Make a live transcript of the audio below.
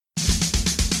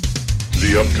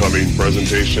The upcoming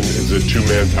presentation is a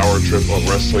two-man power trip of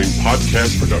wrestling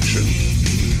podcast production.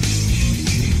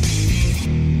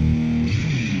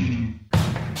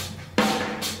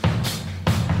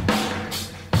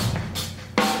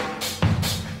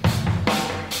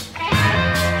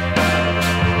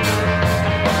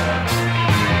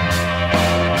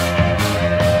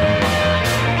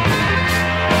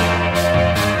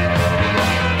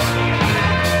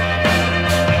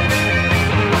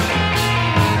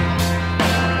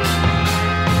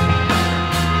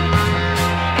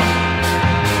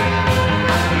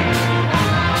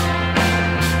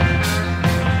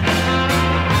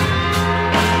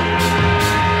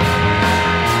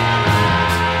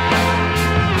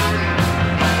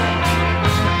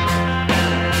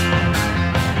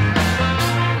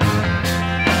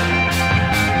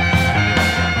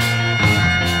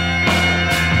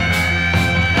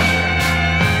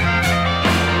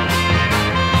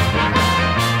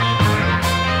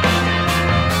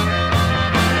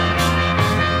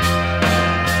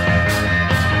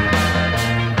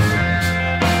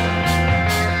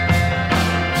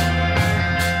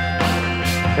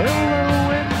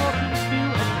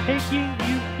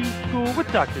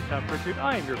 Dr. Tom Pritchard.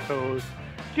 I am your host,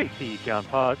 JC John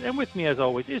Paz, and with me, as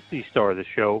always, is the star of the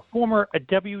show, former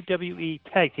WWE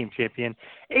Tag Team Champion,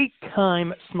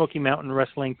 8-time Smoky Mountain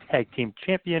Wrestling Tag Team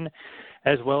Champion,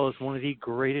 as well as one of the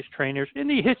greatest trainers in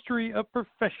the history of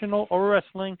professional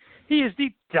wrestling. He is the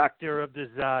Doctor of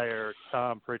Desire,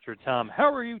 Tom Pritchard. Tom,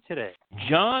 how are you today?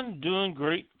 John, doing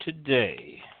great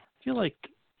today. I feel like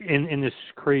in this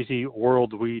crazy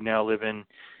world we now live in,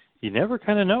 you never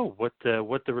kind of know what the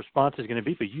response is going to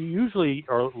be, but you usually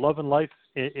are loving life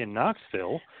in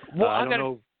Knoxville. Well, I don't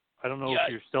know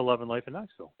if you're still loving life in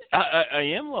Knoxville. I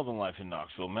am loving life in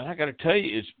Knoxville, man. I got to tell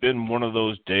you, it's been one of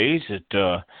those days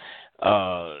that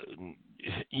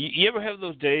you ever have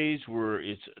those days where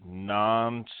it's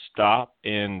nonstop,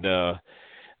 and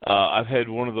I've had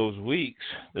one of those weeks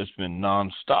that's been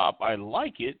nonstop. I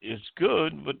like it; it's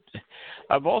good, but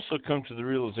I've also come to the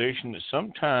realization that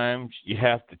sometimes you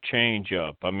have to change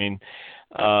up. I mean,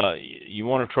 you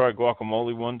want to try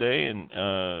guacamole one day and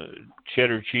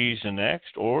cheddar cheese the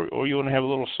next, or you want to have a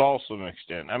little salsa mixed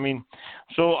in. I mean,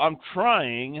 so I'm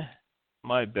trying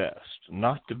my best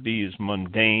not to be as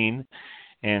mundane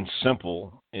and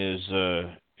simple as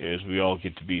we all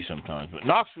get to be sometimes. But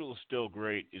Knoxville is still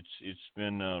great. It's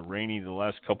been rainy the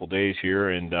last couple of days here,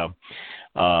 and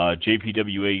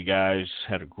JPWA guys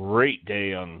had a great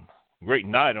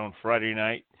night on Friday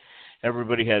night.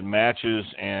 Everybody had matches,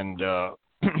 and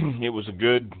it was a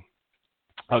good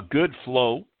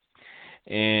flow,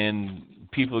 and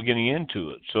people are getting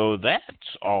into it. So that's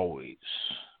always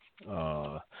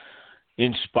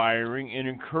inspiring and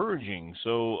encouraging.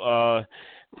 So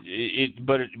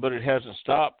but it hasn't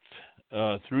stopped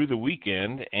through the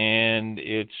weekend, and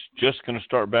it's just going to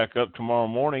start back up tomorrow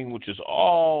morning, which is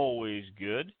always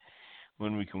good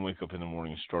when we can wake up in the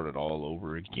morning and start it all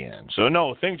over again. So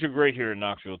no, things are great here in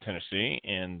Knoxville, Tennessee,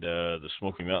 and the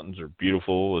Smoky Mountains are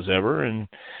beautiful as ever. And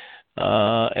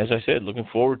as I said, looking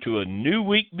forward to a new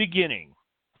week beginning.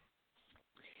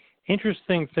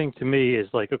 Interesting thing to me is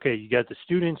like, okay, you got the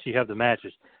students, you have the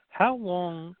matches. How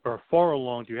long or far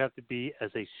along do you have to be as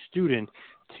a student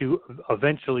to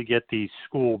eventually get these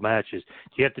school matches?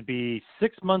 Do you have to be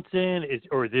 6 months in,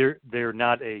 or they're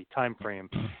not a time frame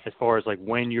as far as like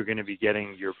when you're going to be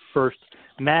getting your first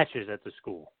matches at the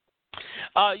school?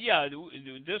 Yeah,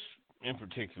 this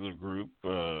particular group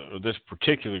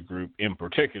in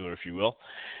particular, if you will,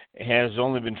 has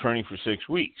only been training for 6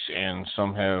 weeks, and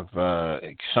some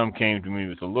came to me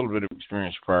with a little bit of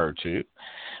experience prior to,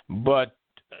 but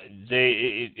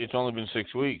it's only been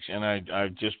 6 weeks, and I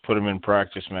just put them in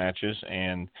practice matches,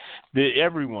 and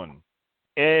everyone,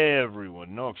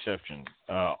 no exception,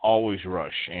 always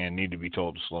rush and need to be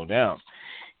told to slow down.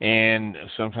 And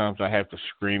sometimes I have to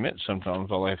scream it.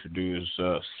 Sometimes all I have to do is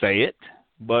say it.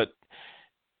 But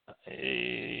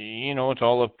it's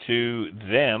all up to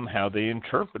them how they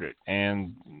interpret it.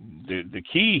 And the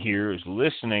key here is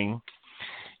listening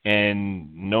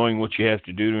and knowing what you have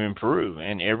to do to improve.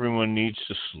 And everyone needs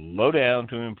to slow down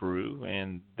to improve,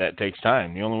 and that takes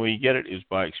time. The only way you get it is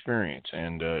by experience.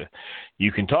 And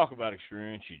you can talk about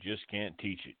experience, you just can't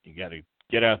teach it. You got to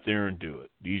get out there and do it.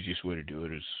 The easiest way to do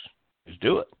it is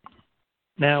do it.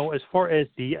 Now, as far as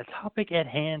the topic at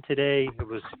hand today, it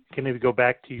was going to go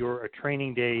back to your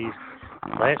training days.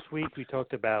 Last week we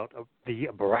talked about the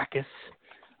Baracus,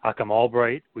 Akam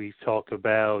Albright. We've talked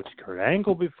about Kurt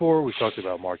Angle before. We talked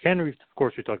about Mark Henry. Of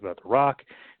course, we talked about The Rock,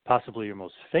 possibly your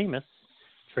most famous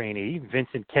trainee,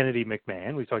 Vincent Kennedy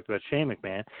McMahon. We talked about Shane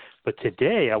McMahon. But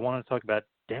today I want to talk about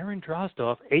Darren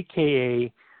Drozdov,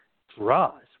 a.k.a.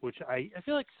 Droz, which I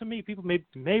feel like so many people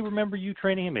may remember you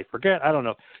training him, may forget. I don't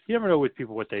know. You never know with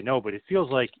people what they know, but it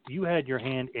feels like you had your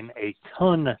hand in a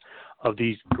ton of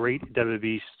these great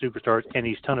WWE superstars and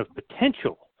these ton of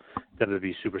potential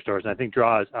WWE superstars. And I think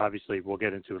Droz, obviously, we'll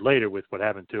get into it later with what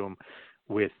happened to him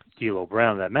with D'Lo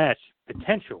Brown in that match,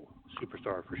 potential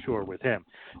superstar for sure with him.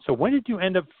 So when did you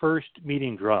end up first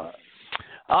meeting Droz?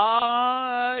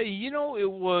 It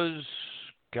was,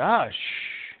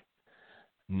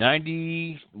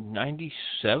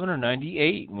 97 or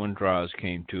 98 when Droz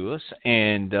came to us,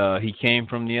 and he came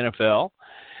from the NFL.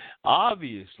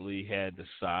 Obviously had the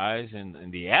size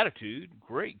and the attitude.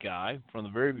 Great guy. From the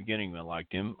very beginning, I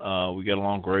liked him. We got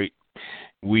along great.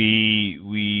 We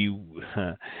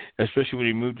especially when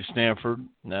he moved to Stanford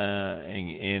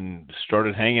and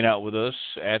started hanging out with us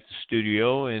at the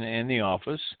studio and the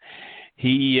office.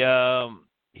 He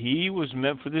was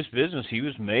meant for this business. He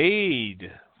was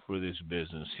made for this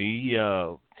business. He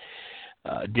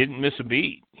didn't miss a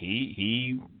beat.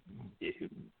 He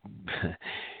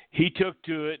took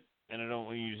to it, and I don't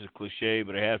want to use a cliche,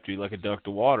 but I have to, like a duck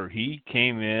to water. He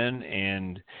came in,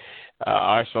 and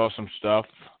I saw some stuff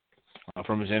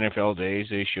from his NFL days.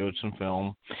 They showed some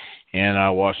film, and I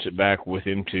watched it back with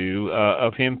him too,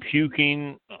 of him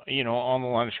puking, on the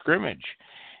line of scrimmage,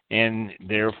 and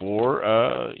therefore,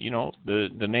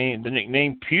 the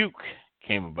nickname Puke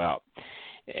came about,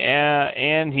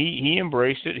 and he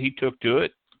embraced it. He took to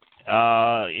it,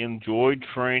 enjoyed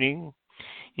training,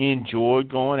 enjoyed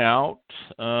going out,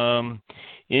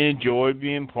 enjoyed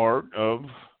being part of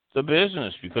the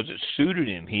business because it suited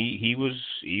him. He was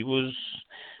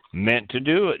meant to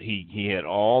do it. He had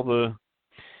all the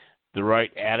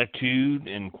right attitude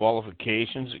and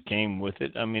qualifications that came with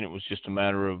it. I mean, it was just a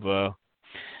matter of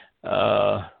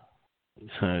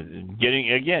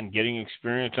getting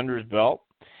experience under his belt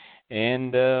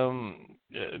and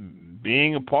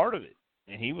being a part of it.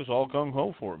 And he was all gung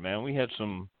ho for it, man. We had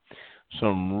some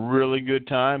really good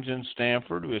times in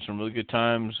Stanford. We had some really good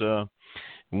times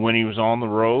when he was on the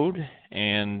road,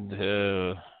 and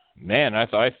man, I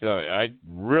thought I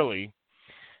really,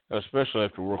 especially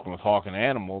after working with Hawk and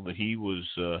Animal, that he was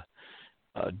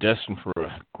destined for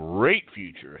a great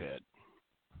future ahead.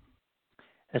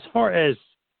 As far as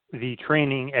the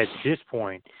training at this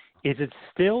point, is it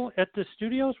still at the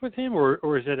studios with him,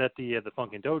 or is it at the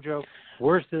Funkin' Dojo?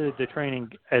 Where's the training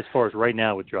as far as right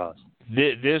now with Droz?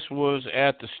 This was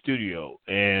at the studio,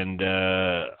 and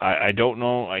I don't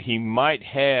know. He might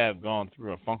have gone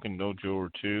through a Funkin' Dojo or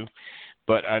two,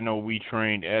 but I know we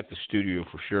trained at the studio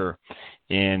for sure.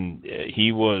 And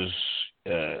he was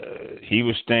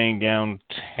staying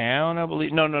downtown, I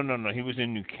believe. No. He was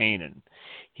in New Canaan.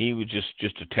 He was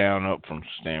just a town up from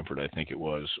Stanford, I think it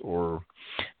was. Or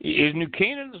is New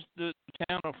Canaan the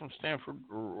town up from Stanford,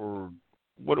 or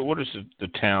what is the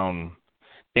town?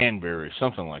 Danbury,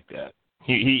 something like that.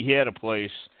 He had a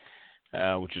place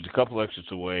which is a couple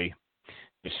exits away.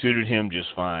 It suited him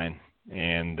just fine,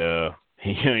 and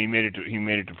he made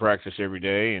it to practice every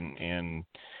day and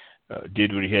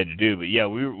did what he had to do. But yeah,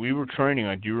 we were training.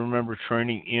 I do remember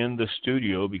training in the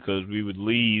studio because we would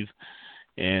leave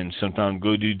and sometimes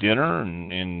go do dinner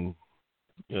and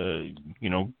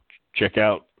check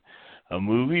out a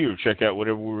movie or check out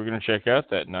whatever we were going to check out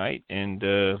that night and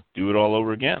do it all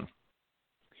over again.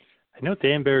 I know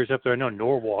Danbury's up there. I know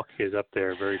Norwalk is up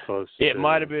there very close. It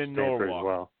might have been Stanford Norwalk. As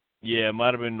well. Yeah, it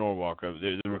might have been Norwalk.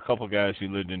 There were a couple of guys who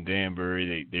lived in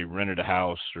Danbury. They rented a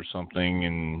house or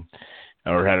something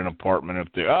or had an apartment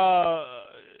up there.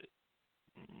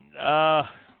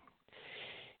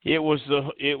 It was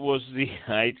the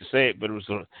I hate to say it, but it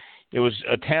was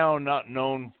a town not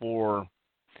known for.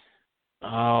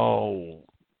 Oh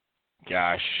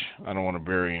gosh, I don't want to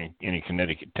bury any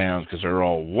Connecticut towns because they're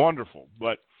all wonderful,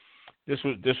 but this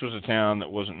was a town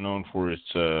that wasn't known for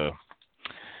its the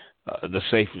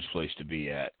safest place to be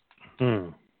at.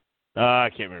 I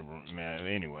can't remember, man.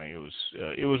 Anyway,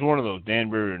 it was one of those,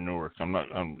 Danbury or Newark. I'm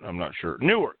not sure.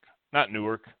 Newark, not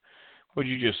Newark. What did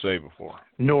you just say before?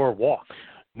 Norwalk.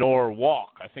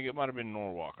 I think it might have been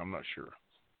Norwalk. I'm not sure.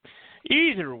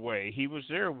 Either way, he was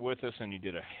there with us, and he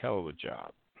did a hell of a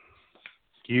job.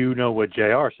 You know what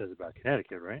JR says about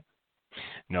Connecticut, right?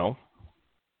 No.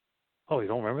 Oh, you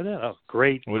don't remember that? Oh,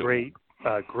 great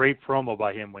promo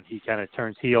by him when he kind of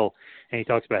turns heel, and he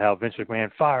talks about how Vince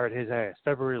McMahon fired his ass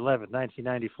February 11th,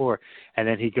 1994, and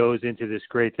then he goes into this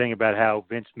great thing about how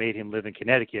Vince made him live in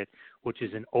Connecticut, which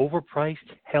is an overpriced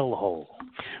hellhole.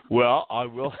 Well, I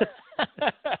will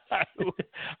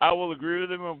I will agree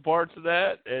with him on parts of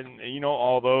that. And,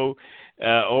 although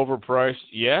overpriced,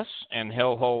 yes, and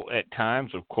hellhole at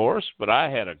times, of course, but I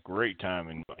had a great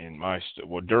time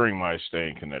during my stay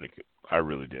in Connecticut. I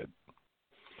really did.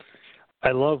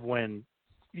 I love when,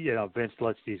 Vince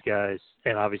lets these guys,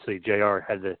 and obviously JR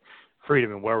had the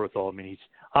freedom and wherewithal. I mean, he's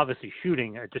obviously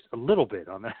shooting just a little bit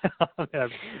on that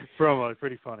promo. It's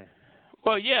pretty funny.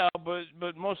 Well, yeah,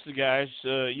 but most of the guys,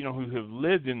 who have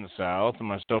lived in the South, and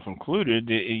myself included,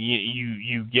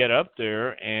 you get up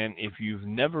there, and if you've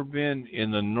never been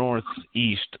in the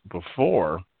Northeast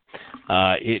before,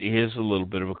 it is a little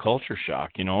bit of a culture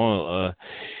shock.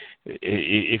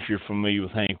 If you're familiar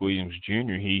with Hank Williams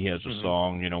Jr., he has a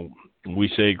song, we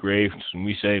say grapes and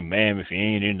we say, ma'am, if you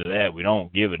ain't into that, we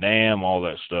don't give a damn, all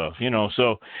that stuff,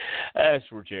 so that's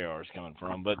where JR is coming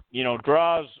from. But,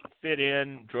 Droz fit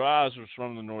in. Droz was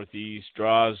from the Northeast.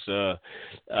 Droz,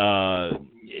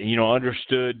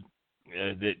 understood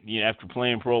that, after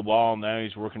playing pro ball, now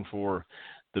he's working for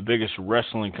the biggest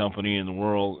wrestling company in the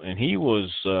world. And he was,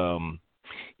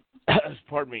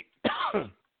 pardon me,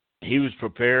 he was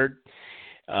prepared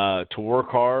to work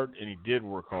hard, and he did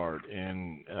work hard,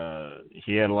 and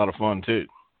he had a lot of fun too.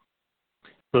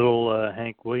 Little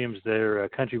Hank Williams there,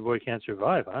 Country Boy Can't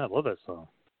Survive. I love that song.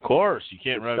 Of course, you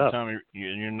can't ride with Tommy.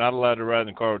 You're not allowed to ride in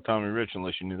the car with Tommy Rich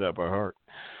unless you knew that by heart.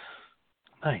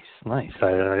 Nice.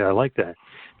 I like that.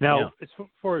 Now, as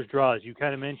far as Droz, you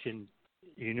kind of mentioned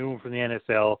you knew him from the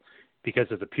NFL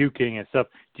because of the puking and stuff.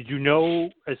 Did you know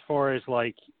as far as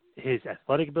like his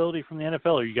athletic ability from the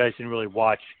NFL, or you guys didn't really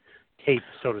watch tape,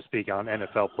 so to speak, on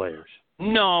NFL players?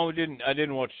 No, I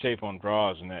didn't watch tape on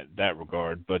Droz in that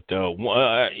regard. But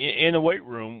in the weight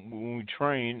room, when we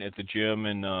train at the gym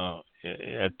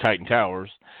at Titan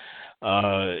Towers,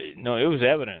 no, it was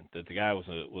evident that the guy was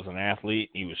an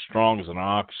athlete. He was strong as an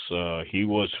ox. He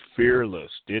was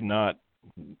fearless.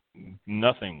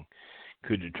 Nothing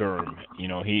could deter him.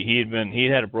 He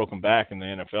had a broken back in the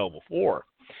NFL before,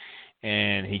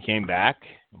 and he came back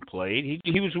and played.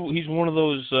 He's one of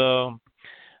those.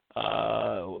 I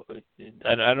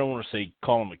don't want to say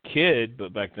call him a kid,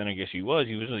 but back then I guess he was.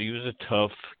 He was a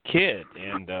tough kid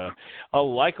and a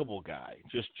likable guy.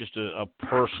 Just a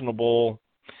personable,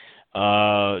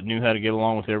 knew how to get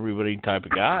along with everybody type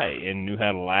of guy, and knew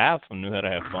how to laugh and knew how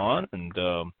to have fun. And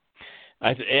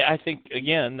I think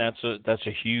again that's a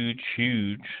huge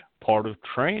part of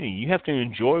training. You have to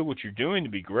enjoy what you're doing to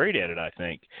be great at it, I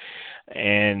think.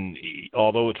 And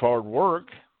although it's hard work,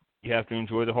 you have to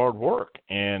enjoy the hard work.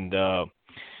 And a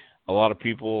lot of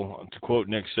people, to quote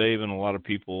Nick Saban, a lot of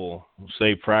people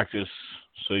say practice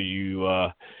so you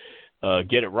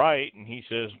get it right. And he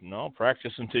says, no,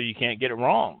 practice until you can't get it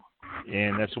wrong.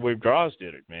 And that's the way Droz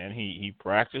did it, man. He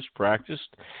practiced.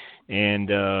 And,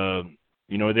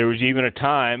 there was even a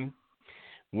time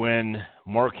when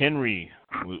Mark Henry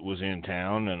was in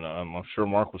town, and I'm sure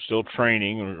Mark was still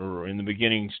training or in the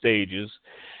beginning stages.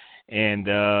 And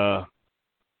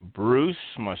Bruce,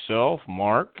 myself,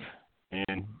 Mark,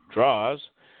 and Droz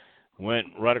went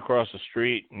right across the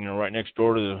street, right next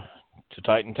door to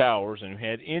Titan Towers, and we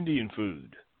had Indian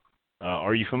food.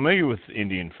 Are you familiar with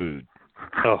Indian food?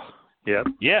 Oh, yeah.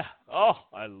 Yeah. Oh,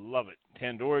 I love it.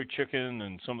 Tandoori chicken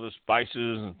and some of the spices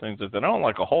and things like that. I don't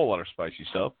like a whole lot of spicy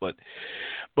stuff, but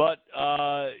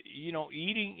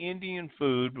eating Indian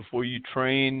food before you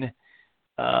train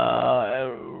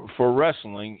for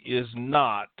wrestling is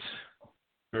not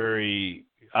very.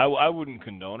 I wouldn't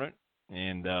condone it,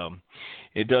 and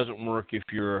it doesn't work if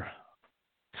you're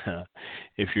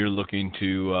looking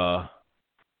to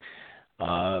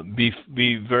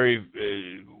be very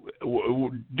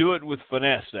do it with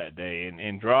finesse that day.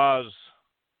 And Droz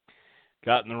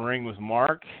got in the ring with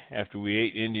Mark after we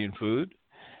ate Indian food,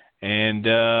 and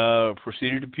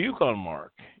proceeded to puke on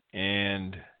Mark.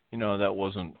 And that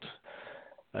wasn't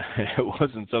it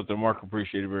wasn't something Mark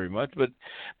appreciated very much, but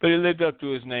he lived up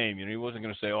to his name. He wasn't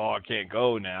going to say, "Oh, I can't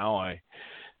go now. I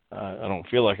don't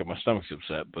feel like it. My stomach's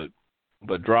upset." But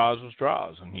Droz was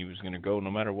Droz, and he was going to go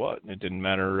no matter what. And it didn't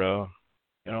matter,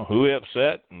 who he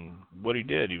upset and what he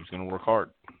did. He was going to work hard.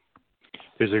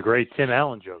 There's a great Tim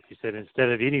Allen joke. He said, instead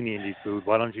of eating the Indian food,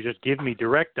 why don't you just give me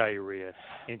direct diarrhea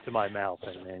into my mouth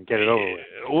and get it over with?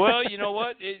 Well, you know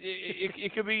what?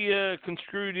 It could be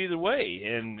construed either way.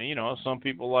 And, some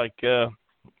people like,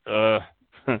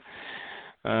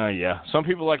 some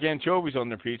people like anchovies on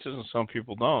their pizzas and some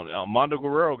people don't. Mondo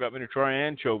Guerrero got me to try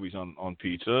anchovies on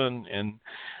pizza, and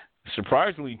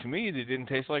surprisingly to me, they didn't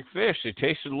taste like fish. They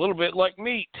tasted a little bit like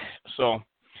meat. So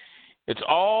it's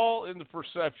all in the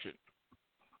perception.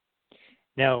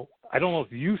 Now, I don't know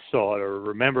if you saw it or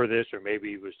remember this, or maybe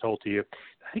it was told to you.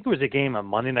 I think it was a game on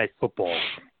Monday Night Football,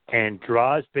 and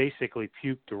Droz basically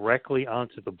puked directly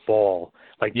onto the ball,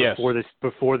 like Yes.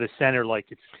 before the center like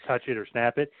could touch it or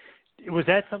snap it. Was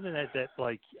that something that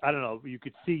like, I don't know, you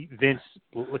could see Vince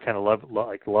kind of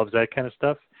loves that kind of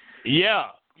stuff? Yeah,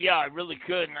 I really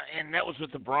could, and that was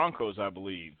with the Broncos, I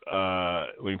believe,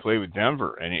 when he played with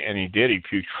Denver, and he did. He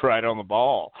puked right on the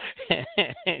ball,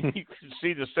 and you could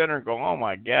see the center go, "Oh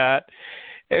my God!"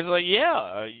 It's like,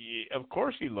 yeah, of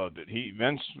course he loved it.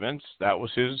 Vince, that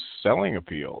was his selling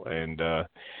appeal, and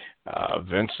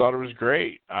Vince thought it was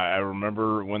great. I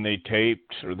remember when they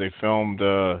taped or they filmed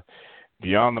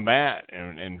Beyond the Mat,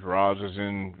 and Droz is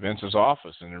in Vince's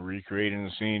office, and they're recreating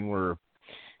the scene where,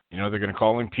 they're going to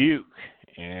call him Puke,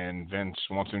 and Vince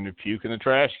wants him to puke in the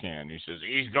trash can. He says,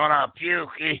 he's going to puke.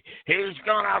 He's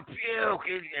going to puke.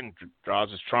 And Droz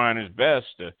is trying his best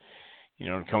to,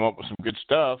 to come up with some good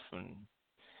stuff. And,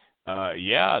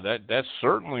 that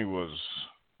certainly was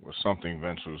something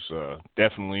Vince was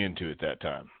definitely into at that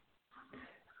time.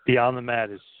 Beyond the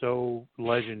Mat is so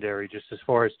legendary, just as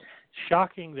far as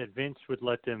shocking that Vince would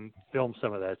let them film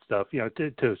some of that stuff,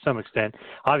 to some extent.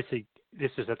 Obviously,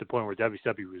 this is at the point where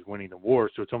WCW was winning the war,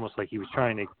 so it's almost like he was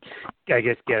trying to, I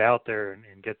guess, get out there and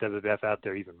get WWF out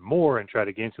there even more and try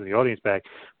to gain some of the audience back.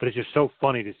 But it's just so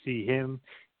funny to see him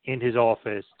in his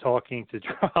office talking to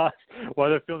Droz while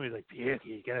they're filming. He's like, puke,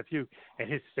 you gotta puke.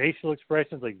 And his facial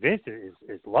expressions, like, Vince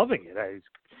is loving it. He's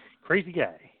a crazy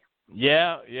guy.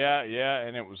 Yeah,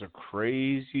 and it was a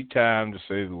crazy time, to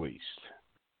say the least.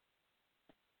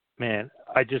 Man,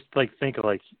 I just think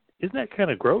isn't that kind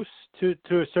of gross to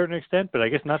a certain extent? But I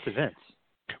guess not to Vince.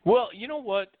 Well, you know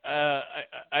what?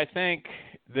 I think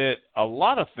that a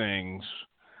lot of things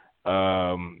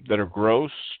that are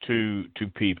gross to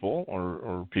people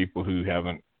or people who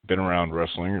haven't been around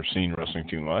wrestling or seen wrestling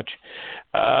too much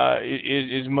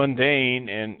is mundane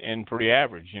and pretty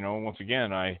average. Once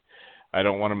again, I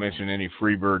don't want to mention any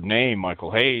Freebird name,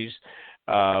 Michael Hayes.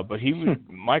 But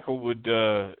Michael would,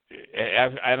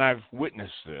 and I've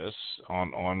witnessed this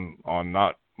on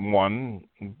not one,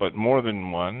 but more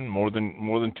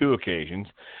than two occasions.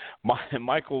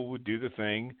 Michael would do the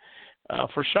thing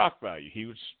for shock value. He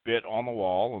would spit on the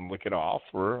wall and lick it off.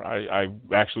 Where I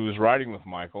actually was riding with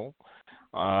Michael,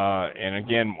 and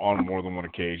again on more than one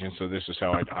occasion. So this is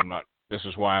how I'm not. This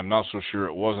is why I'm not so sure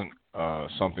it wasn't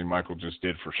something Michael just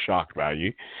did for shock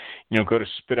value. Go to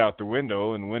spit out the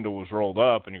window, and the window was rolled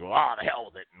up, and you go, the hell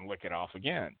with it, and lick it off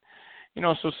again.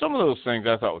 So some of those things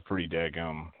I thought were pretty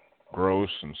daggum gross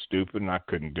and stupid, and I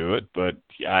couldn't do it. But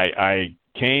I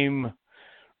came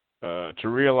to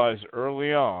realize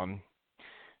early on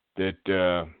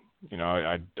that,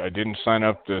 I didn't sign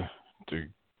up to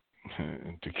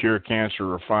cure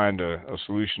cancer or find a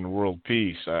solution to world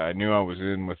peace. I knew I was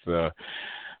in with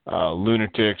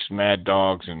lunatics, mad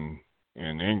dogs, and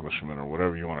Englishmen, or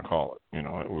whatever you want to call it.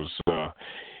 It was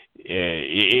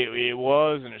it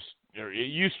was, and it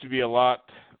used to be a lot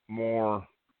more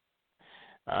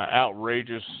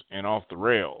outrageous and off the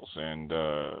rails. And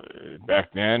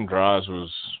back then, Droz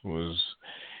was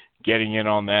getting in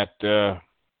on that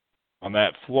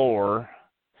floor.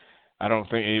 I don't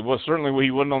think he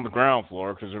wasn't on the ground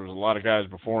floor, because there was a lot of guys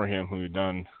before him who had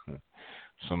done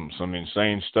some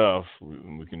insane stuff.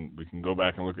 We can go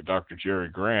back and look at Dr. Jerry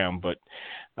Graham, but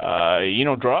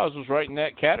Droz was right in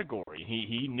that category.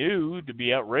 He knew to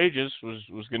be outrageous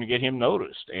was going to get him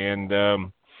noticed, and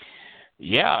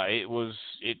it was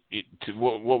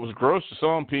what was gross to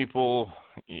some people,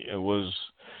 it was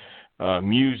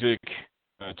music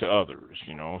to others.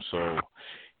 So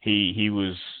he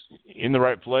was in the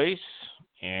right place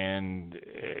and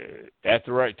at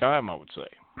the right time, I would say.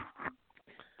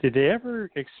 Did they ever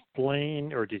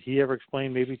explain, or did he ever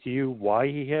explain maybe to you why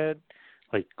he had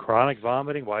chronic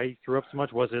vomiting, why he threw up so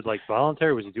much? Was it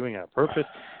voluntary? Was he doing it on purpose?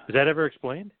 Was that ever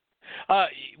explained?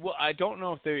 Well, I don't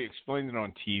know if they explained it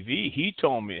on TV. He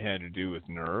told me it had to do with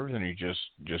nerves, and he just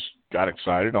got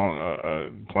excited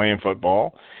on playing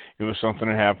football. It was something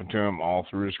that happened to him all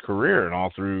through his career and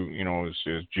all through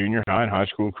his junior high and high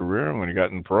school career, and when he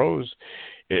got in pros,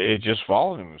 it just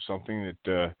followed him. It was something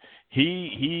that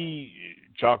he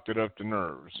chalked it up to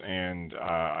nerves, and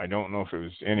I don't know if it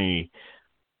was any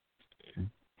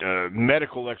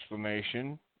medical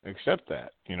explanation except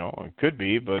that. It could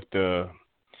be, but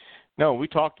no, we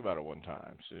talked about it one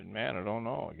time. Said, man, I don't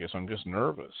know. I guess I'm just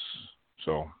nervous.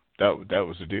 So that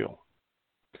was the deal.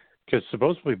 Because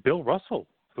supposedly Bill Russell,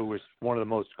 who was one of the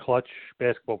most clutch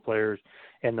basketball players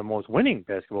and the most winning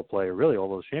basketball player, really, all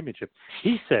those championships,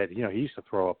 he said, he used to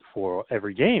throw up before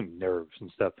every game, nerves and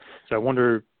stuff. So I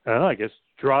wonder I don't know. I guess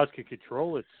Droz could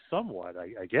control it somewhat.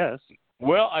 I guess.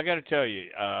 Well, I got to tell you,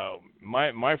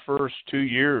 my first 2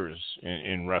 years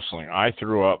in wrestling, I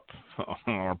threw up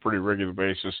on a pretty regular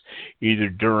basis, either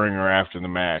during or after the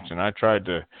match, and I tried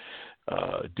to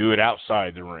do it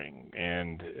outside the ring.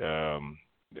 And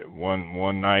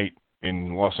one night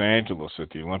in Los Angeles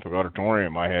at the Olympic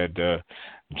Auditorium, I had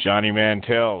Johnny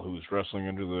Mantell, who was wrestling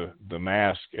under the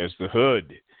mask as the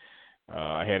Hood.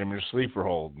 I had him in a sleeper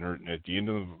hold at the end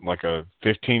of like a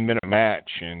 15-minute match,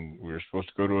 and we were supposed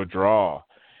to go to a draw.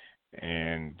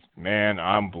 And man,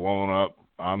 I'm blown up.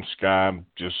 I'm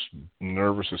just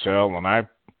nervous as hell. And I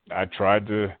tried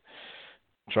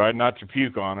not to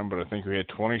puke on him, but I think we had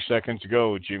 20 seconds to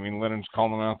go. Jimmy Lennon's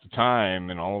calling out the time,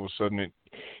 and all of a sudden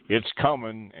it's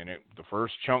coming, and the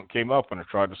first chunk came up, and I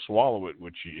tried to swallow it,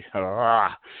 which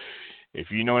if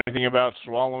you know anything about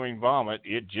swallowing vomit,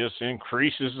 it just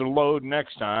increases the load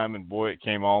next time. And boy, it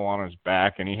came all on his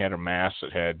back, and he had a mask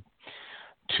that had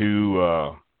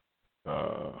two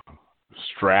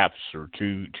straps or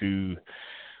two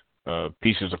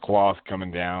pieces of cloth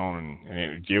coming down,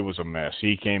 and it was a mess.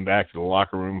 He came back to the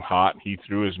locker room hot, and he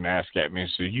threw his mask at me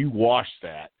and said, "You wash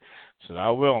that." I said,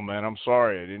 "I will, man. I'm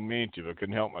sorry. I didn't mean to. I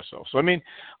couldn't help myself." So, I mean,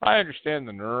 I understand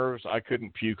the nerves. I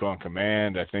couldn't puke on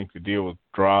command. I think the deal with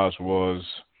Droz was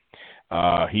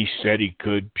he said he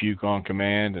could puke on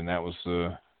command, and that was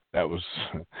the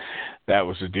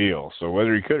deal. So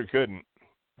whether he could or couldn't,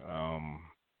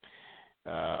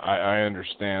 I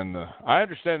understand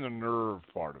the nerve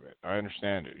part of it. I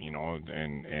understand it,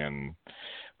 and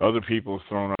other people have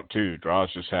thrown up too.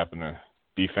 Droz just happened to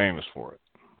be famous for it.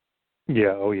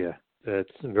 Yeah, oh yeah, that's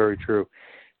very true.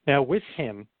 Now, with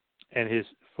him and his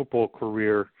football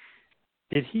career,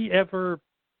 did he ever?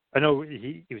 I know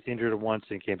he was injured once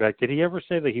and came back. Did he ever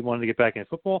say that he wanted to get back into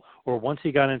football, or once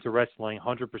he got into wrestling,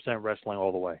 100% wrestling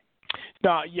all the way?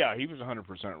 No, yeah, he was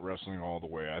 100% wrestling all the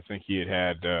way. I think he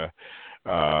had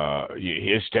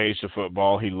his taste of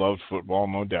football. He loved football,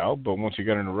 no doubt. But once he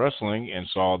got into wrestling and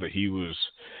saw that he was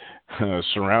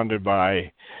surrounded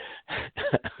by,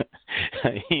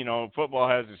 football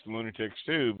has its lunatics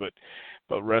too, but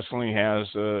wrestling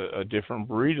has a different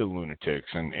breed of lunatics.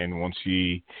 And once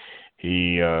he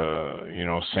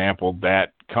sampled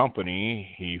that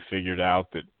company, he figured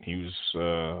out that he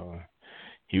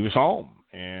was home.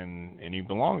 And he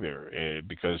belonged there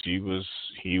because he was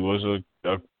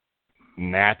a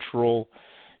natural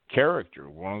character,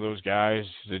 one of those guys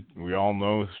that we all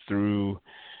know through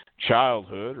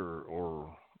childhood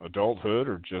or adulthood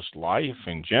or just life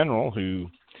in general, who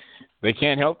they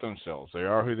can't help themselves. They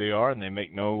are who they are, and they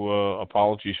make no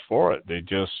apologies for it. They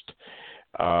just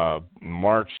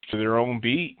march to their own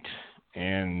beat,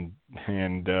 and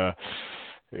they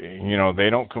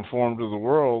don't conform to the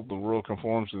world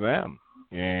conforms to them.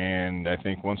 And I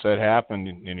think once that happened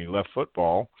and he left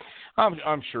football,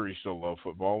 I'm sure he still loved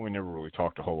football. We never really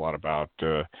talked a whole lot about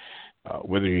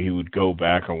whether he would go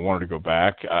back or wanted to go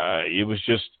back. It was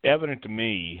just evident to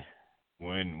me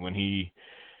when he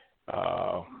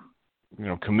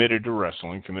committed to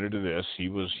wrestling, committed to this. He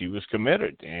was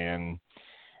committed, and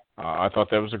I thought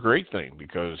that was a great thing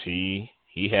because he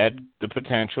had the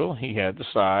potential, he had the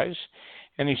size,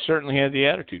 and he certainly had the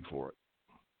attitude for it.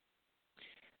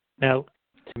 Now,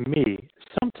 to me,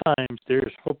 sometimes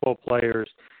there's football players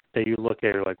that you look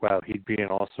at, you're like, wow, he'd be an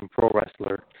awesome pro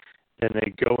wrestler. Then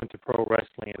they go into pro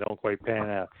wrestling and don't quite pan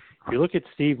out. If you look at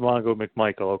Steve Mongo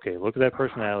McMichael, okay, look at that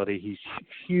personality. He's a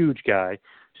huge guy,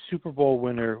 Super Bowl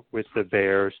winner with the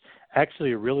Bears,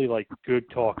 actually a really good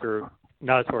talker,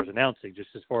 not as far as announcing,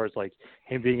 just as far as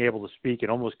him being able to speak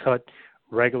and almost cut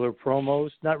regular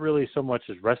promos, not really so much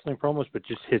as wrestling promos, but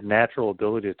just his natural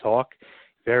ability to talk.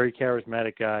 Very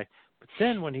charismatic guy. But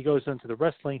then when he goes into the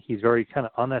wrestling, he's very kind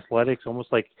of unathletics,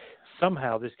 almost like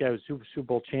somehow this guy was Super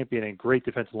Bowl champion and great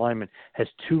defensive lineman, has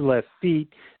two left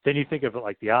feet. Then you think of it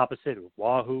like the opposite.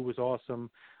 Wahoo was awesome.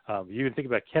 You even think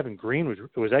about Kevin Green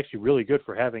was actually really good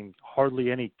for having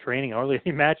hardly any training, hardly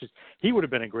any matches. He would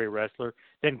have been a great wrestler.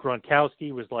 Then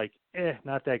Gronkowski was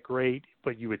not that great,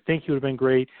 but you would think he would have been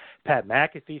great. Pat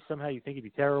McAfee, somehow you think he'd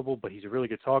be terrible, but he's a really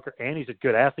good talker, and he's a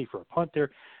good athlete for a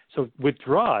punter. So with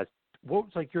Droz,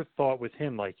 what was your thought with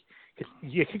him?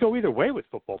 It could go either way with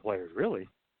football players, really.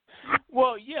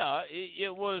 Well, yeah,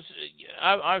 it was.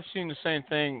 I've seen the same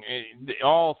thing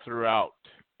all throughout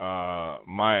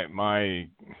my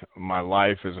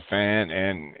life as a fan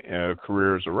and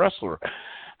career as a wrestler.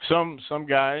 Some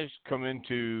guys come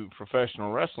into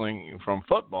professional wrestling from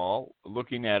football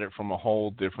looking at it from a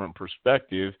whole different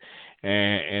perspective,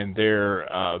 and their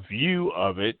view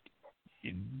of it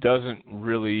doesn't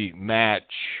really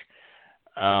match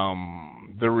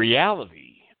the reality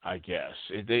I guess.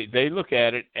 They look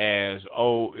at it as,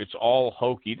 oh, it's all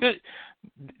hokey.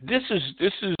 This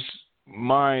is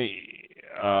my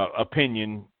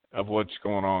opinion of what's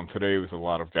going on today with a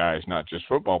lot of guys, not just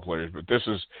football players, but this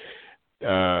is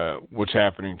what's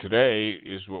happening today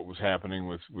is what was happening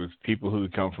with people who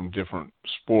come from different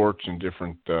sports and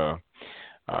different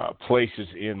places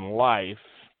in life,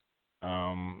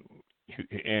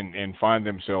 and find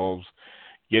themselves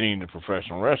getting into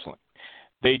professional wrestling.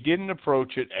 They didn't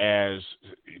approach it as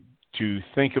to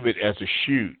think of it as a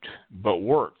shoot, but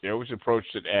work. They always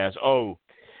approached it as, oh,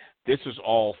 this is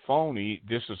all phony.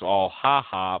 This is all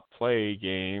ha-ha, play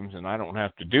games, and I don't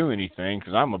have to do anything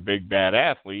because I'm a big, bad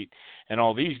athlete, and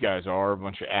all these guys are a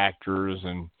bunch of actors,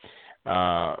 and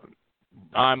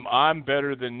I'm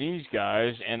better than these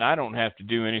guys, and I don't have to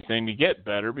do anything to get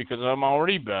better because I'm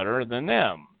already better than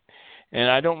them. And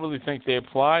I don't really think they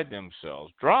applied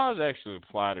themselves. Droz actually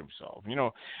applied himself. You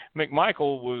know,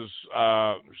 McMichael was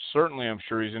certainly, I'm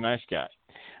sure he's a nice guy,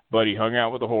 but he hung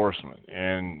out with the Horsemen,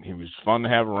 and he was fun to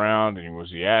have around, and he was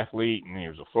the athlete, and he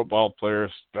was a football player,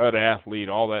 stud athlete,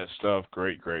 all that stuff.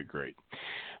 Great, great, great.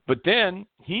 But then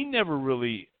he never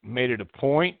really made it a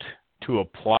point to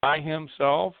apply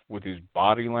himself with his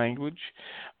body language,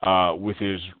 with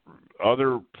his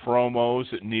other promos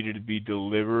that needed to be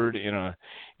delivered in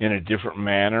a different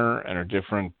manner and a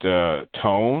different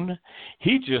tone.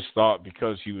 He just thought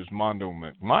because he was Mondo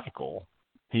McMichael,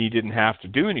 he didn't have to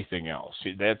do anything else.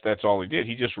 That's all he did.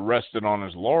 He just rested on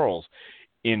his laurels,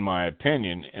 in my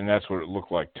opinion, and that's what it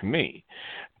looked like to me.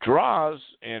 Droz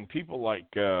and people like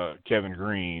Kevin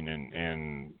Green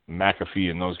and McAfee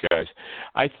and those guys,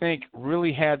 I think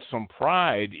really had some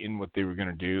pride in what they were going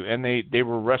to do, and they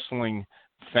were wrestling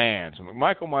fans.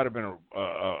 McMichael might have been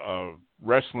a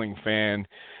wrestling fan,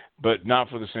 but not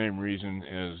for the same reason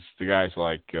as the guys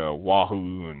like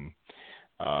Wahoo and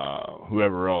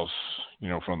whoever else, you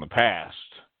know, from the past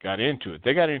got into it.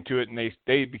 They got into it, and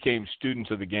they became students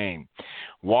of the game.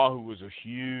 Wahoo was a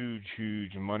huge,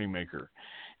 huge moneymaker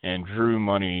and drew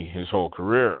money his whole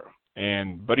career.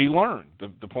 But he learned.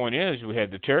 The point is, we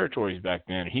had the territories back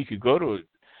then. He could go to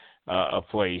a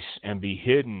place and be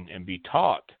hidden and be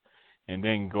taught, and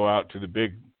then go out to the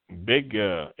big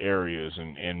areas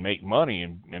and make money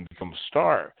and become a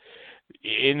star.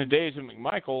 In the days of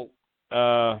McMichael,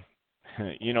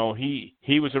 you know,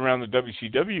 he was around the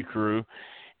WCW crew,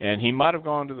 and he might have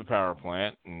gone to the power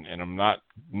plant, and I'm not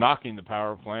knocking the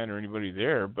power plant or anybody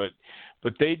there, but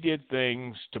they did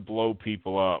things to blow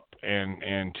people up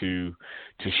and to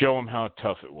show them how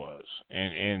tough it was.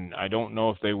 And I don't know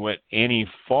if they went any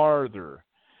farther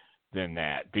than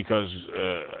that, because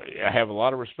I have a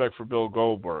lot of respect for Bill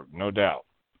Goldberg, no doubt.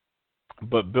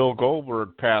 But Bill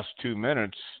Goldberg past 2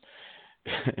 minutes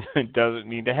doesn't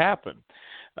need to happen.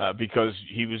 Because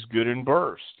he was good in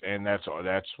burst, and that's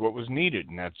what was needed,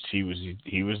 and he was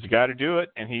the guy to do it,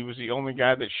 and he was the only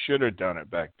guy that should have done it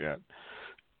back then.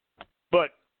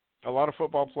 But a lot of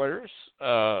football players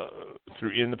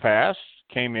in the past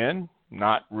came in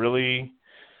not really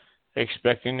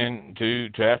expecting to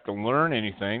have to learn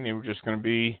anything. They were just going to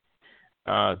be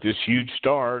this huge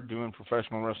star doing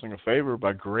professional wrestling a favor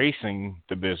by gracing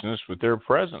the business with their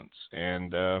presence.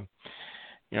 And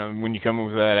you know, when you come in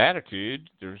with that attitude,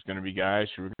 there's going to be guys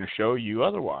who are going to show you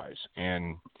otherwise.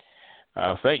 And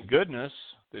thank goodness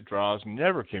that Droz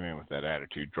never came in with that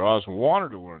attitude. Droz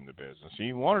wanted to learn the business.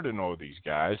 He wanted to know these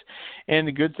guys. And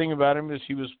the good thing about him is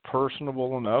he was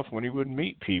personable enough when he would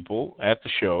meet people at the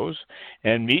shows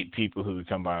and meet people who would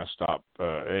come by and stop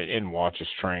and watch us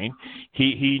train.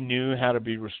 He knew how to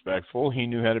be respectful. He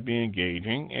knew how to be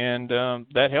engaging, and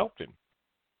that helped him.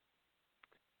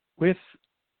 With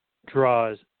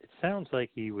Droz, it sounds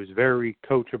like he was very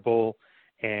coachable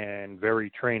and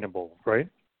very trainable, right?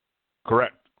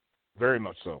 Correct. Very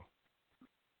much so.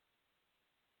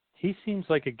 He seems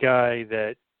like a guy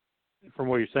that, from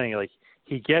what you're saying, like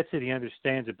he gets it, he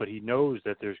understands it, but he knows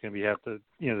that there's going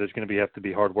to have to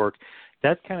be hard work.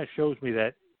 That kind of shows me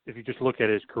that if you just look at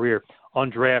his career,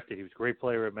 undrafted, he was a great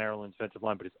player at Maryland's defensive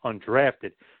line, but it's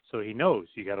undrafted, so he knows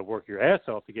you got to work your ass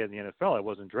off to get in the NFL. I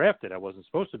wasn't drafted. I wasn't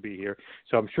supposed to be here.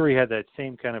 So I'm sure he had that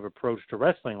same kind of approach to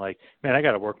wrestling, like, man, I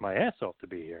got to work my ass off to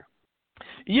be here.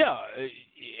 Yeah,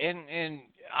 and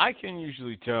I can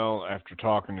usually tell after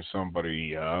talking to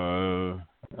somebody, I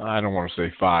don't want to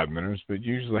say 5 minutes, but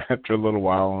usually after a little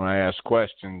while when I ask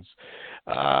questions,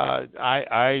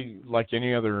 I like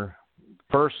any other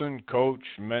person, coach,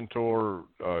 mentor,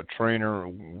 trainer,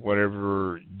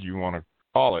 whatever you want to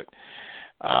call it,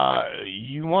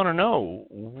 you want to know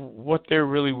what they're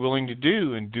really willing to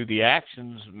do, and do the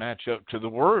actions match up to the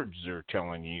words they're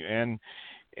telling you. And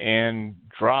And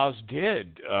Droz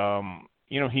did.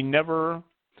 He never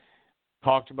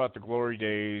talked about the glory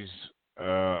days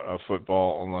of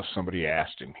football unless somebody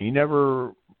asked him. He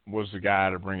never was the guy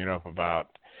to bring it up about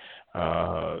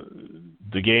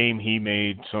the game he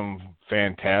made some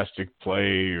fantastic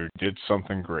play or did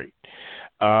something great.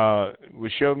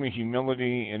 Which showed me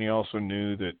humility, and he also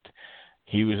knew that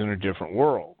he was in a different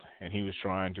world, and he was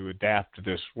trying to adapt to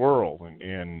this world.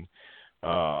 And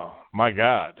my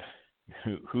God,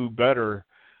 who better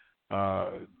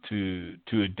to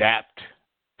adapt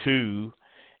to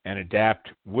and adapt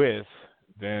with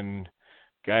than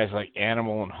guys like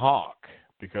Animal and Hawk,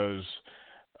 because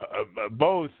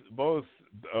both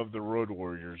of the Road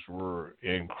Warriors were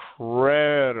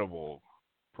incredible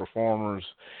performers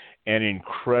and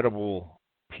incredible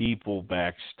people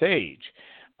backstage.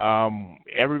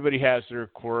 Everybody has their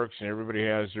quirks, and everybody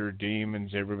has their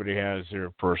demons, everybody has their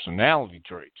personality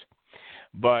traits.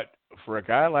 But for a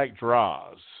guy like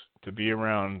Droz to be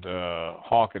around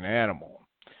Hawk and Animal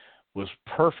was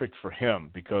perfect for him,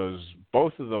 because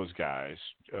both of those guys,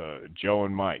 Joe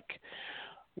and Mike,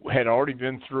 had already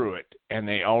been through it, and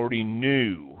they already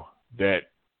knew that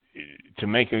to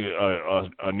make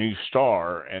a new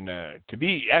star and to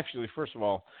be, actually, first of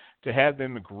all, to have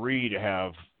them agree to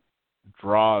have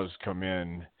Droz come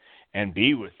in and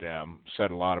be with them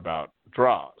said a lot about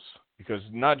Droz, because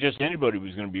not just anybody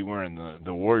was going to be wearing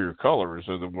the Warrior colors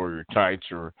or the Warrior tights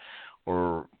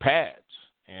or pads,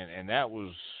 and that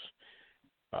was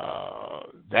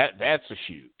that's a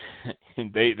shoot.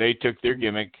 And they took their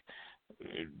gimmick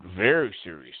very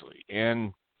seriously,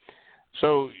 and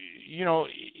so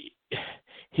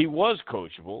he was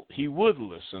coachable. He would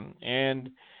listen, and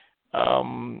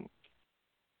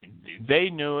they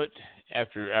knew it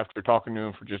after talking to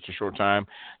him for just a short time.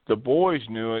 The boys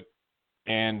knew it,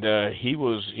 and he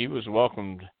was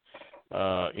welcomed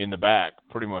in the back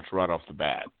pretty much right off the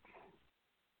bat.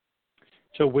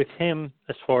 So with him,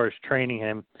 as far as training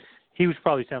him, he was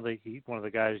probably sounds like he's one of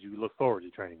the guys you look forward to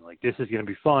training. Like, this is going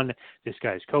to be fun. This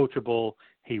guy's coachable.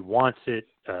 He wants it.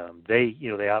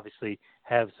 They obviously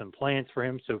have some plans for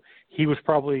him. So he was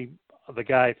probably the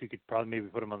guy, if you could probably maybe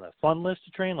put him on the fun list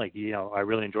to train. Like, I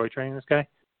really enjoy training this guy.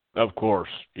 Of course,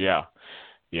 yeah,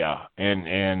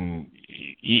 and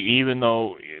even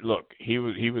though, look, he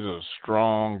was a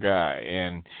strong guy,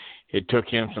 and it took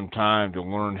him some time to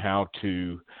learn how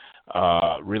to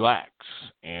relax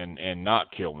and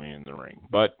not kill me in the ring.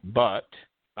 But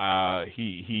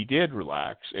he did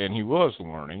relax, and he was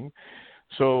learning.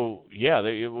 So yeah,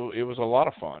 it was a lot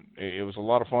of fun. It was a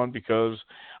lot of fun because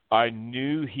I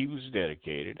knew he was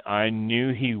dedicated. I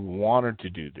knew he wanted to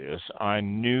do this. I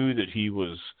knew that he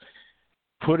was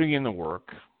putting in the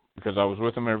work because I was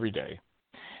with him every day,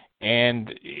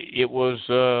 and it was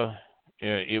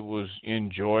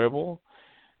enjoyable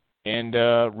and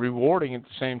rewarding at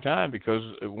the same time, because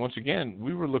once again,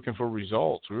 we were looking for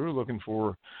results. We were looking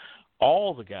for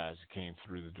all the guys that came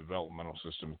through the developmental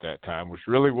system at that time, which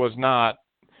really was not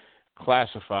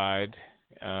classified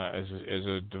as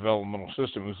a developmental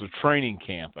system. It was a training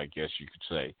camp, I guess you could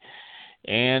say.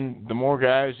 And the more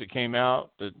guys that came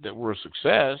out that were a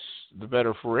success, the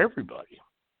better for everybody.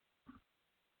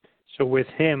 So with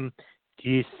him, do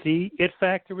you see it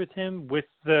factor with him, with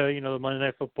the the Monday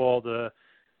Night Football, the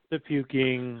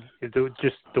puking,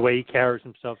 just the way he carries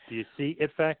himself? Do you see it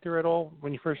factor at all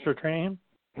when you first start training him?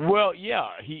 Well, yeah,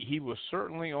 he was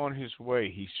certainly on his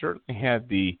way. He certainly had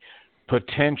the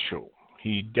potential.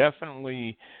 He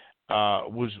definitely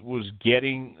was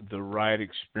getting the right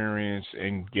experience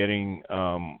and getting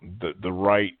the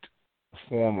right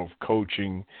form of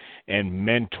coaching and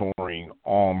mentoring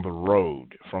on the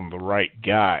road from the right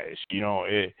guys.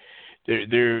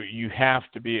 There you have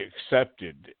to be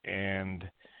accepted, and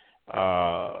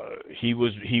he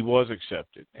was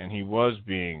accepted, and he was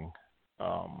being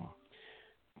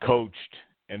coached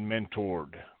and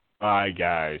mentored by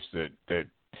guys that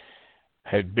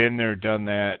had been there, done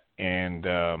that, and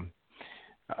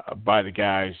by the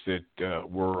guys that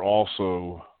were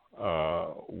also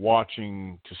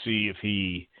watching to see if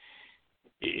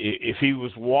he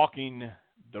was walking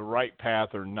the right path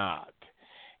or not.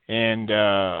 And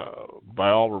by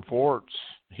all reports,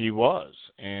 he was.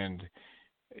 And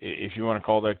if you want to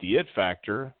call that the it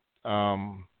factor,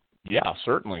 yeah,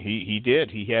 certainly he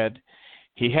did. He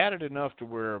had it enough to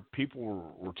where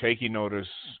people were taking notice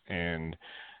and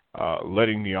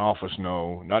letting the office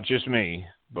know, not just me,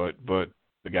 but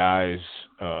the guys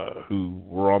who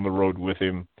were on the road with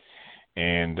him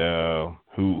and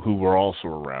who were also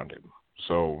around him.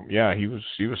 So yeah, he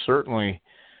was certainly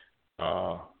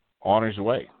on his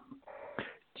way.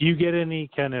 Do you get any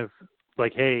kind of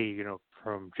like, hey,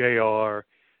 from JR,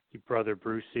 your brother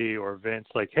Brucey or Vince,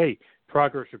 like, hey,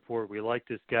 progress report, we like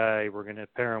this guy, we're going to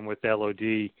pair him with LOD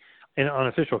in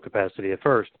unofficial capacity at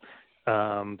first.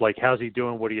 Like, how's he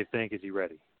doing? What do you think? Is he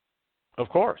ready? Of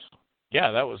course.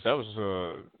 Yeah, that was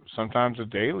sometimes a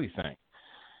daily thing.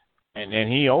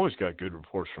 And he always got good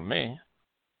reports from me.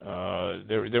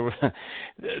 There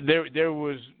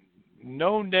was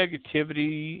no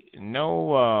negativity,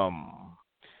 no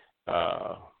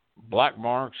black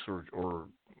marks or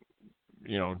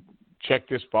check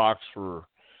this box for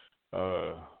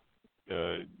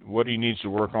what he needs to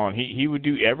work on. He would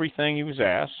do everything he was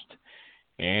asked,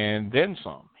 and then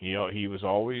some. He was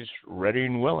always ready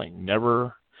and willing.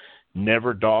 Never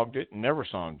dogged it. Never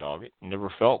saw him dog it. Never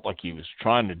felt like he was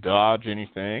trying to dodge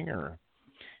anything or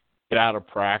get out of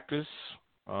practice.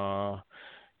 We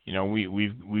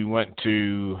went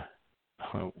to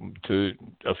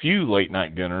a few late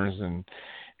night dinners and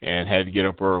had to get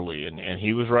up early, and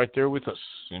he was right there with us.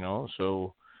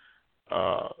 So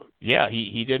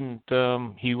he didn't.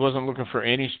 He wasn't looking for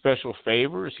any special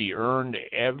favors. He earned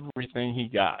everything he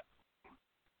got.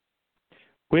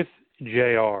 With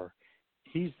JR,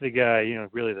 he's the guy,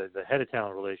 really the head of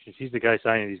talent relations. He's the guy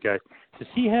signing these guys. Does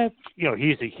he have,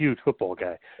 he's a huge football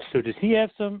guy. So does he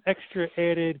have some extra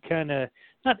added kind of,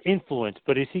 not influence,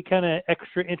 but is he kind of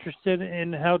extra interested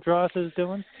in how Droz is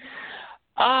doing?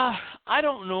 I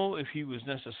don't know if he was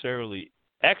necessarily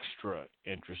extra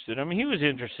interested. I mean, he was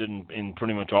interested in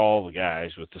pretty much all the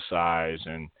guys with the size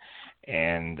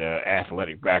and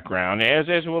athletic background,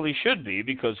 as well he should be,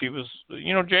 because he was,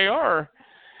 JR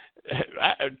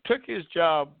took his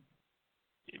job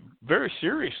very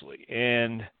seriously,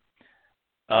 and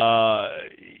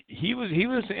he was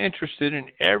interested in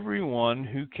everyone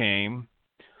who came,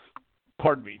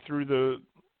 through the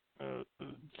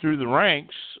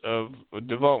ranks of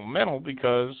developmental,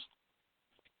 because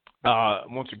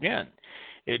once again,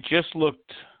 it just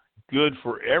looked good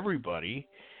for everybody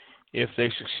if they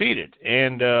succeeded.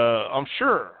 And I'm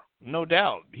sure, no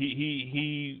doubt,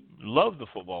 he loved the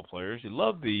football players. He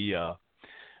loved the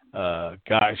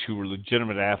guys who were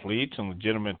legitimate athletes and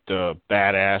legitimate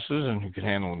badasses and who could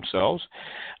handle themselves.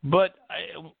 But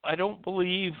I don't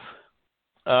believe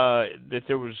that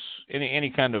there was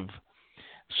any kind of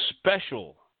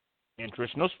special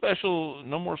interest. No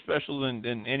more special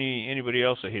than anybody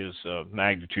else of his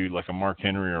magnitude, like a Mark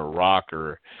Henry or a Rock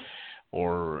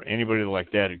or anybody like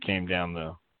that who came down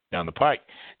the pike.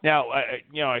 Now, I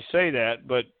say that,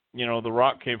 but the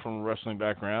Rock came from a wrestling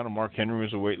background, and Mark Henry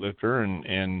was a weightlifter,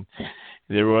 and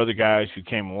there were other guys who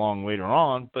came along later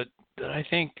on. But I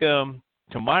think, to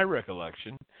my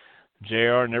recollection,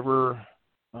 JR never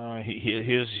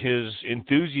his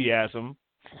enthusiasm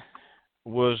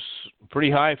was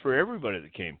pretty high for everybody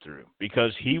that came through,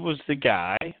 because he was the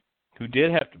guy who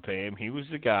did have to pay him. He was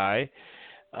the guy.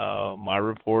 My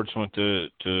reports went to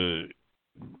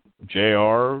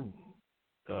JR,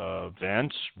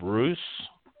 Vince, Bruce.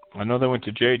 I know they went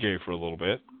to JJ for a little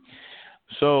bit.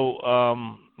 So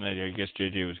I guess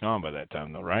JJ was gone by that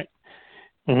time, though, right?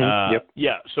 Mm-hmm. Yep.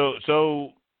 Yeah.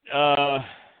 So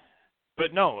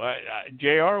but no,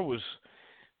 JR was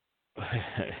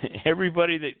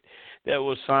everybody that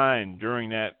was signed during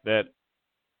that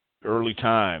early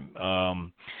time.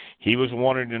 He was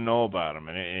wanting to know about him,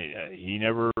 and he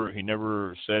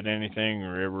never said anything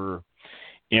or ever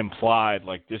implied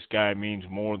like this guy means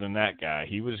more than that guy.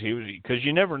 He was because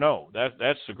you never know.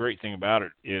 That's the great thing about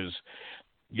it is,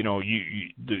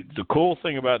 the cool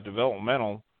thing about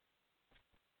developmental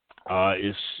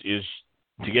is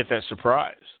to get that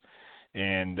surprise.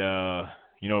 And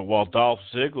while Dolph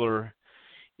Ziggler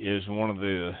is one of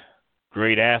the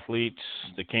great athletes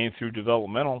that came through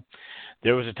developmental,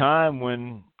 there was a time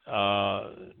when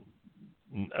not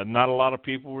a lot of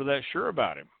people were that sure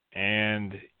about him.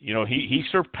 And, he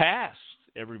surpassed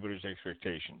everybody's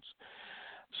expectations.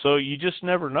 So you just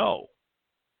never know.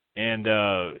 And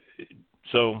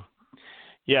so,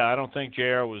 yeah, I don't think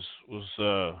JR was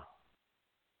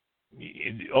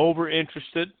over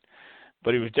interested,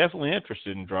 but he was definitely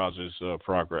interested in Droz's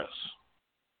progress.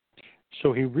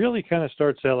 So he really kind of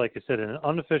starts out, like I said, in an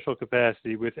unofficial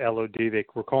capacity with LOD.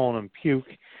 We're calling him Puke,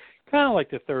 kind of like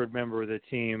the third member of the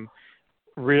team.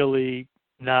 Really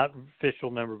not official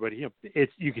member, but you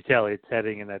could tell it's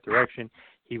heading in that direction.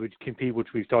 He would compete,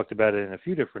 which we've talked about it in a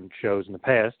few different shows in the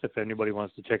past. If anybody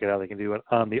wants to check it out, they can do it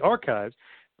on the archives.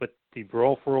 But the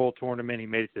Brawl for All tournament, he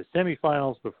made it to the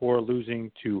semifinals before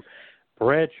losing to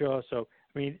Bradshaw. So,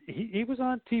 I mean, he was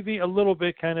on TV a little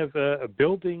bit, kind of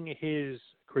building his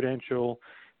credential,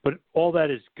 but all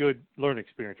that is good learning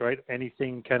experience, right?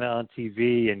 Anything kind of on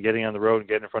TV and getting on the road and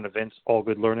getting in front of Vince, all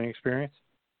good learning experience?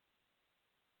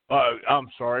 I'm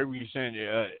sorry, were you saying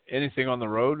anything on the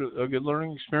road, a good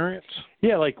learning experience?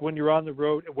 Yeah, like when you're on the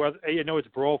road, well, I know it's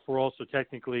Brawl for All, so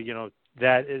technically,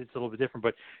 that it's a little bit different.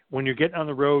 But when you're getting on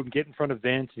the road and getting in front of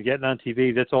Vince and getting on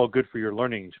TV, that's all good for your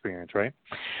learning experience, right?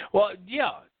 Well,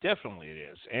 yeah, definitely it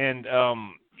is. And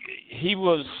he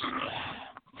was,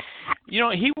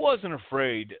 he wasn't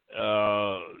afraid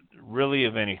really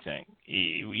of anything.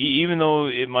 Even though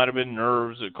it might have been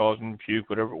nerves that caused him to puke,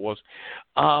 whatever it was.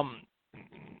 I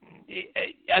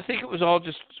think it was all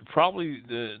just probably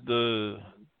the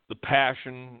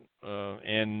passion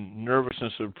and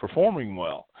nervousness of performing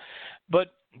well.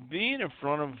 But being in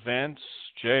front of Vince,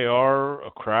 JR,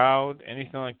 a crowd,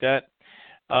 anything like that,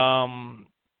 an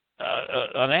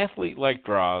athlete like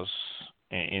Droz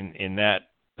in that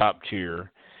top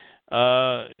tier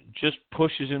just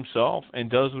pushes himself and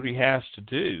does what he has to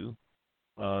do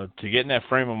to get in that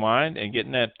frame of mind and get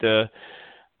in that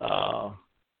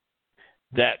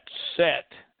set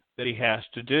that he has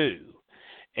to do.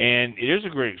 And it is a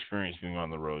great experience being on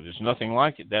the road. There's nothing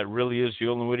like it. That really is the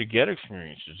only way to get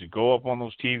experience, is to go up on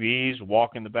those TVs,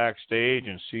 walk in the backstage,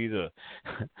 and see the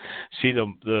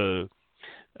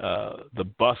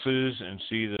buses and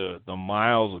see the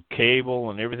miles of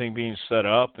cable and everything being set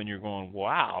up, and you're going,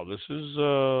 wow, this is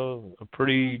a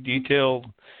pretty detailed,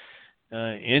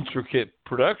 intricate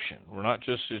production. We're not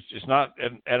just it's not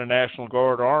at a National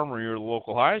Guard Armory or a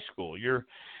local high school. You're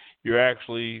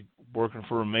actually working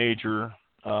for a major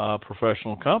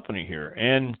professional company here,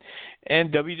 and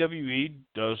WWE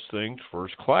does things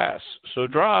first class. So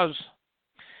Droz,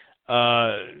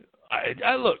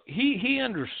 I look, he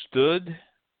understood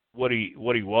what he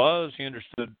was. He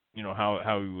understood,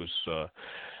 how he was,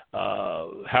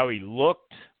 how he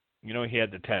looked. He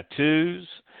had the tattoos,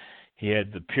 he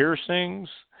had the piercings.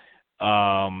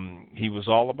 He was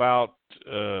all about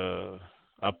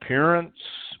appearance,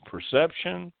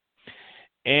 perception.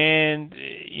 And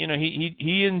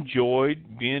he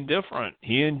enjoyed being different.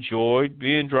 He enjoyed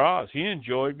being Droz. He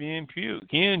enjoyed being Puke.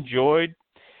 He enjoyed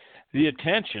the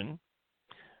attention,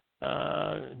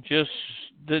 just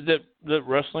that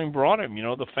wrestling brought him.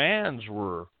 The fans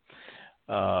were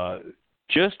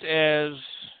just as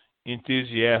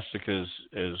enthusiastic as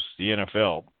the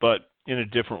NFL, but in a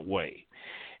different way.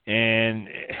 And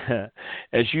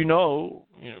as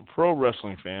pro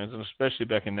wrestling fans, and especially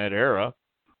back in that era,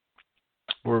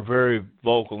 were very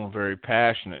vocal and very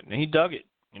passionate, and he dug it.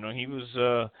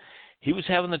 He was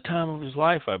having the time of his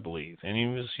life, I believe, and he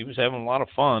was having a lot of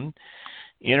fun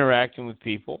interacting with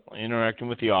people, interacting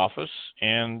with the office,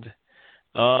 and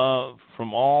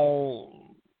from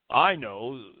all I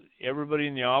know, everybody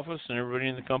in the office and everybody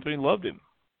in the company loved him.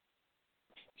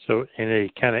 So in a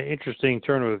kind of interesting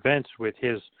turn of events with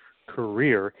his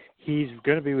career, he's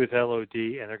going to be with LOD,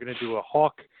 and they're going to do a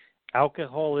Hawk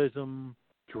alcoholism,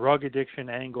 drug addiction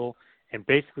angle, and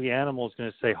basically Animal is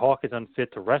going to say Hawk is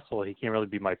unfit to wrestle. He can't really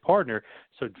be my partner.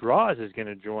 So Droz is going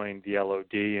to join the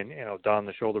LOD and don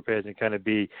the shoulder pads and kind of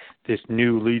be this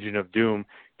new Legion of Doom.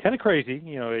 Kind of crazy,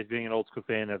 as being an old school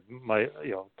fan of my,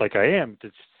 like I am, to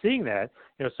seeing that,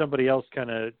 somebody else kind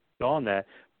of on that.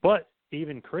 But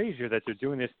even crazier that they're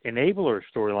doing this enabler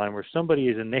storyline where somebody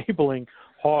is enabling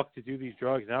Hawk to do these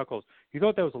drugs and alcohols. You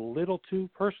thought that was a little too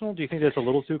personal? Do you think that's a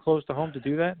little too close to home to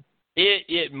do that?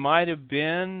 It might have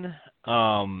been,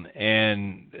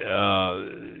 and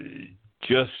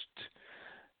just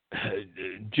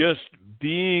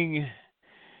being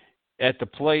at the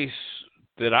place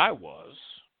that I was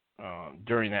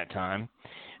during that time,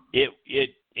 it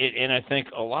and I think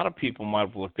a lot of people might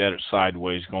have looked at it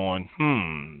sideways, going,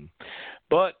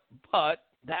 but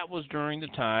that was during the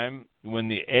time when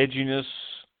the edginess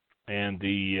and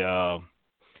the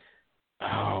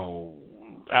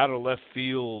out of left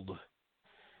field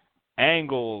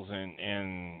angles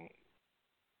and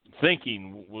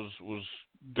thinking was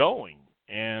going,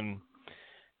 and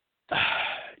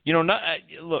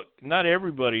not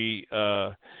everybody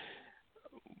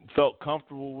felt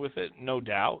comfortable with it, no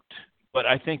doubt, but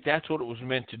I think that's what it was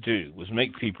meant to do, was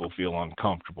make people feel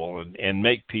uncomfortable and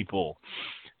make people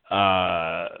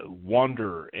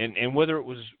wonder, and whether it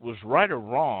was right or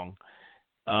wrong,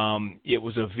 it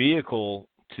was a vehicle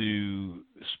to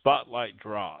spotlight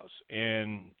Droz.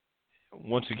 And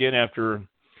once again, after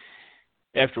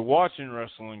watching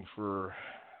wrestling for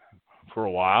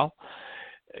a while,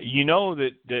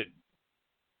 that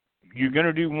you're going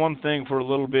to do one thing for a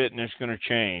little bit and it's going to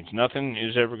change. Nothing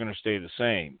is ever going to stay the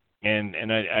same.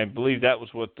 And I believe that was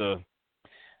what the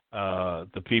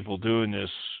people doing this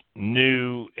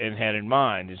knew and had in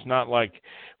mind. It's not like,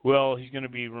 well, he's going to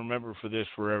be remembered for this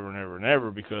forever and ever and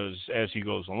ever, because as he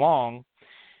goes along,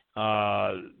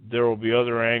 there will be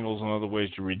other angles and other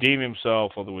ways to redeem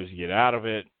himself, other ways to get out of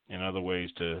it, and other ways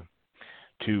to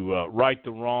right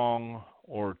the wrong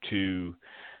or to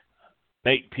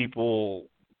make people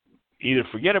either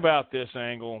forget about this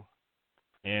angle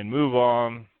and move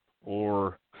on,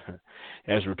 or,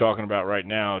 as we're talking about right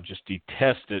now, just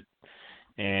detest it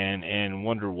and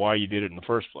wonder why you did it in the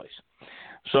first place.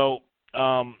 So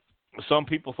some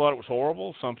people thought it was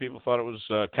horrible. Some people thought it was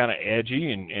kind of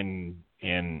edgy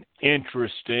and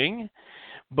interesting.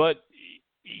 But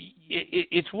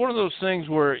it's one of those things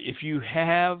where if you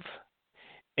have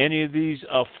any of these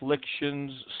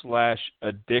afflictions /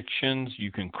 addictions,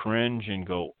 you can cringe and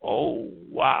go, oh,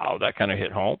 wow, that kind of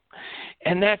hit home.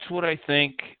 And that's what I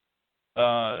think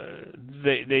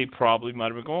they probably might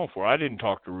have been going for. I didn't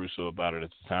talk to Russo about it at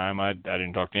the time. I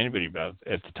didn't talk to anybody about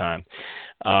it at the time.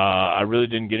 I really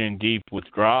didn't get in deep with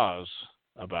Droz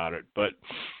about it, but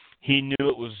he knew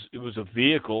it was a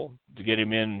vehicle to get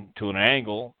him into an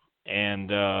angle, and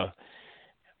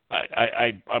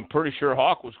I'm pretty sure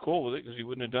Hawk was cool with it because he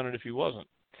wouldn't have done it if he wasn't.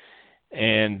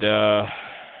 And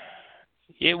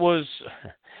it's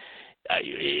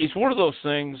one of those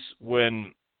things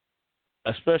when,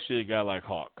 especially a guy like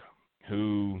Hawk,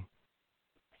 who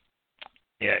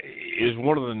was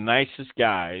one of the nicest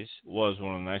guys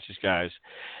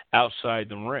outside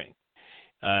the ring.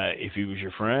 If he was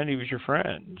your friend, he was your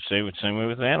friend. Same way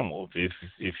with Animal.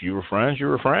 If you were friends, you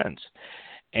were friends.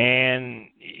 And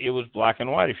it was black and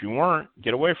white. If you weren't,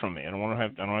 get away from me. I don't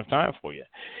have time for you.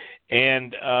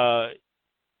 And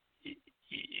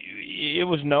it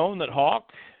was known that Hawk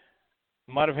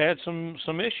might have had some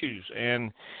issues,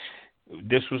 and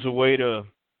this was a way to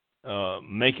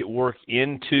make it work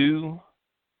into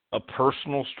a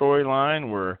personal storyline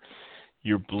where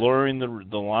you're blurring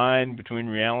the line between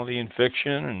reality and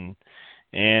fiction.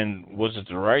 And was it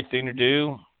the right thing to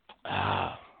do?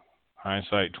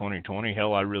 Hindsight 2020.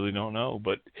 Hell, I really don't know.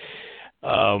 But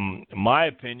in my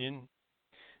opinion,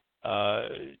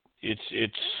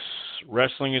 it's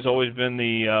wrestling has always been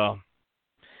the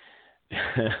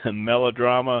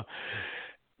melodrama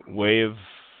way of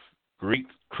Greek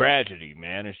tragedy,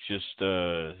 man. It's just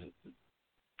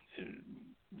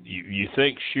you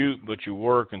think shoot, but you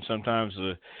work, and sometimes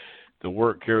the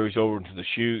work carries over into the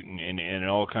shoot, and it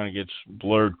all kind of gets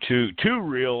blurred too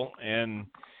real, and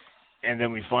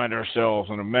then we find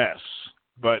ourselves in a mess.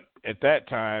 But at that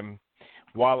time,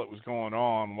 while it was going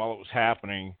on, while it was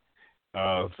happening,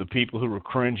 the people who were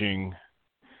cringing,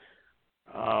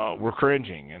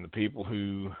 and the people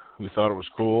who thought it was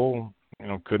cool,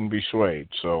 couldn't be swayed.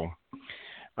 So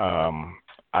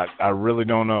I really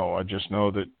don't know. I just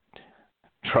know that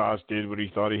Droz did what he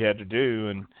thought he had to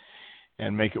do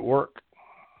and make it work.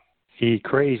 The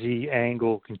crazy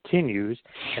angle continues,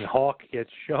 and Hawk gets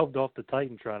shoved off the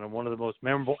Titantron, and one of the most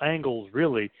memorable angles,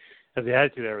 really, of the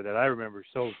Attitude Era that I remember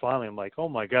so fondly. I'm like, oh,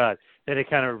 my God. Then it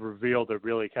kind of revealed that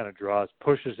really kind of Droz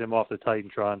pushes him off the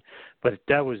Titantron. But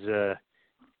that was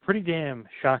pretty damn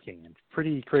shocking and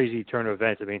pretty crazy turn of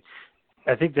events. I mean,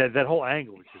 I think that whole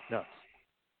angle was just nuts.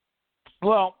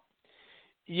 Well,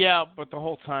 yeah, but the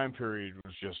whole time period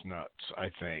was just nuts,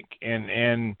 I think.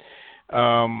 And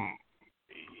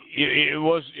it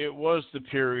was the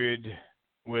period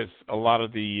with a lot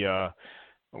of the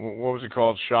what was it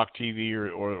called, Shock TV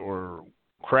or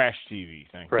Crash TV?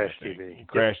 Crash TV.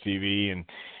 Crash TV,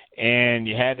 and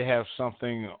you had to have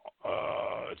something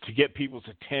to get people's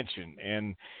attention.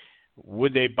 And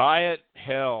would they buy it?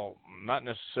 Hell, not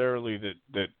necessarily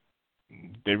that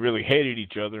they really hated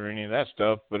each other or any of that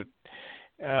stuff, but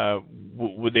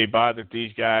would they buy that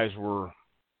these guys were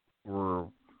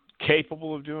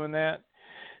capable of doing that?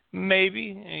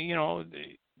 Maybe.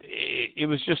 It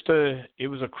was just a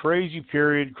crazy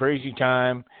period, crazy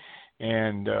time,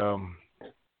 and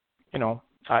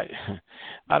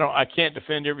I can't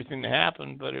defend everything that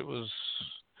happened, but it was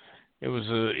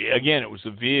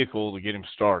a vehicle to get him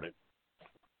started.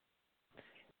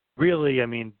 Really, I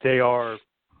mean, they are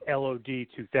LOD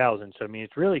 2000, so I mean,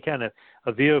 it's really kind of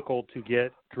a vehicle to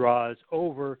get Droz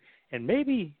over, and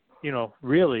maybe,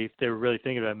 really, if they were really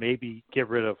thinking about it, maybe get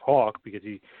rid of Hawk because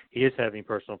he is having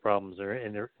personal problems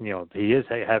and he is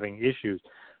having issues,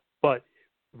 but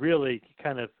really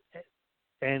kind of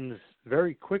ends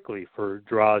very quickly for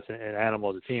Droz and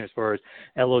Animal as a team as far as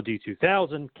LOD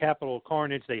 2000, Capital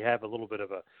Carnage. They have a little bit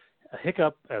of a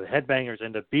hiccup. The Headbangers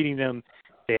end up beating them.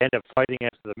 They end up fighting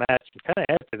after the match. And kind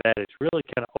of after that, it's really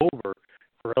kind of over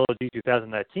for LOD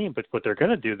 2000, that team. But what they're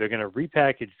going to do, they're going to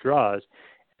repackage Droz,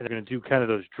 and they're going to do kind of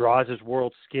those Droz's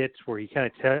World skits where he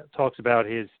kind of talks about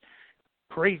his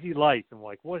crazy life and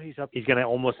like what he's up. He's going to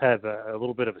almost have a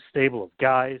little bit of a stable of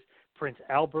guys, Prince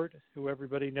Albert, who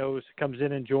everybody knows, comes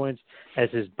in and joins as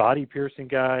his body piercing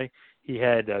guy. He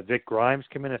had Vic Grimes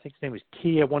come in. I think his name was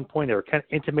Key at one point. They were kind of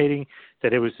intimating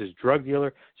that it was his drug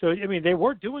dealer. So, I mean, they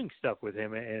were doing stuff with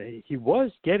him, and he was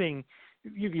getting,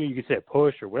 you could say a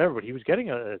push or whatever, but he was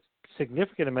getting a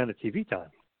significant amount of TV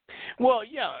time. Well,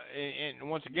 yeah, and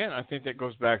once again, I think that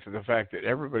goes back to the fact that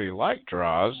everybody liked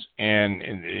Droz, and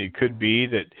it could be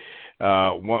that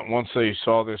once they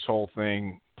saw this whole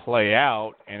thing play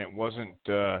out and it wasn't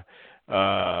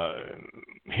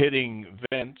hitting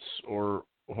Vince or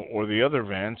the other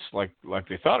Vince like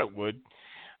they thought it would,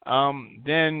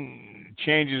 then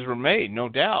changes were made, no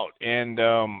doubt. And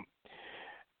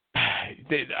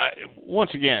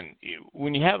once again,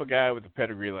 when you have a guy with a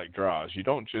pedigree like Droz, you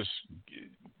don't just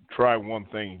try one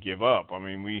thing and give up. I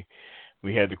mean,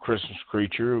 we had the Christmas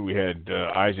Creature, we had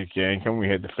Isaac Yankem, we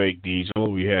had the Fake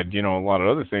Diesel, we had a lot of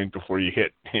other things before you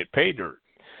hit pay dirt.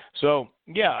 So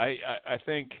yeah, I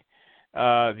think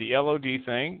the LOD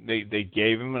thing, they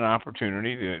gave him an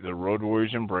opportunity. The Road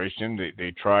Warriors embraced him.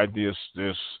 They tried this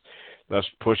let's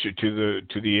push it to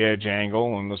the edge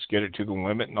angle and let's get it to the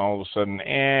limit, and all of a sudden,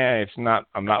 it's not.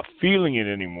 I'm not feeling it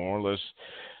anymore.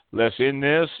 Let's end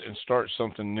this and start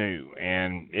something new.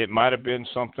 And it might have been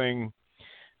something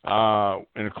in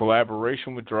a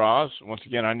collaboration with Droz. Once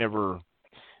again, I never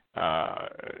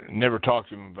talked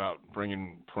to him about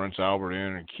bringing Prince Albert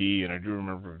in and Key, and I do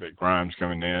remember Vic Grimes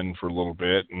coming in for a little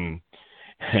bit, and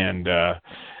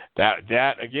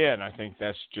that again, I think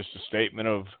that's just a statement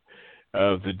of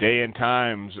the day and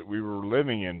times that we were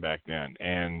living in back then.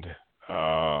 And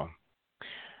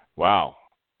wow,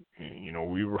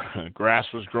 we were grass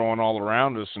was growing all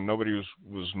around us, and nobody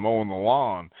was mowing the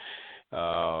lawn,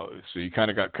 so you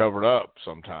kind of got covered up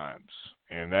sometimes,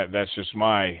 and that's just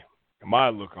my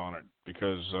look on it,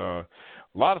 because a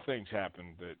lot of things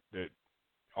happened that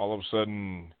all of a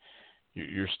sudden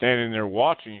you're standing there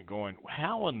watching it going,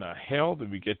 how in the hell did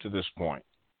we get to this point?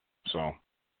 So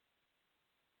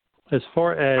as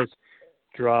far as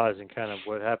Droz and kind of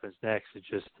what happens next, it's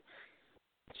just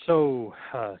so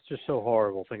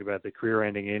horrible. Think about the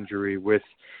career-ending injury with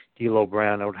D'Lo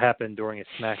Brown. It happened during a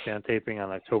SmackDown taping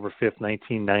on October 5th,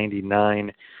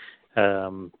 1999.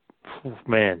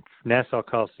 Man, Nassau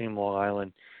Coliseum, Long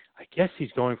Island. I guess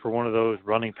he's going for one of those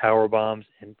running power bombs,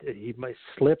 and he might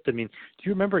slipped. I mean, do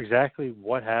you remember exactly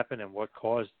what happened and what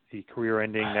caused the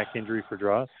career-ending neck injury for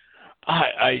Droz?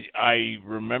 I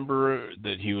remember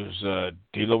that he was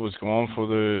D'Lo was going for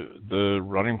the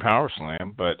running power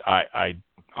slam, but I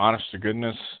honest to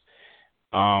goodness,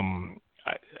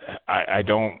 I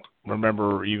don't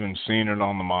remember even seeing it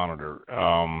on the monitor.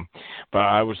 But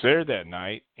I was there that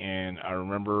night, and I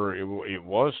remember it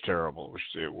was terrible.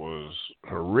 It was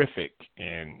horrific,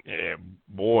 and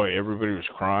boy, everybody was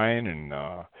crying and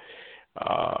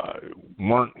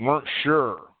weren't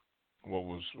sure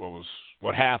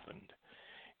what happened.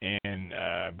 And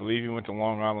I believe he went to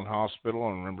Long Island Hospital.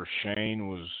 I remember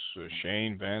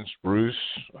Shane, Vince, Bruce,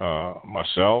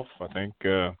 myself, I think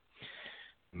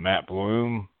Matt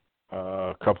Bloom,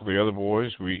 a couple of the other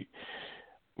boys. We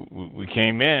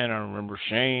came in. I remember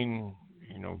Shane,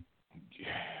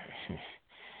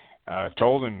 I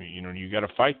told him, you got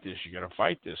to fight this. You got to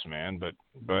fight this, man.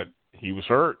 But he was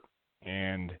hurt,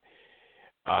 and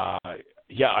I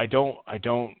don't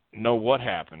know what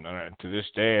happened. To this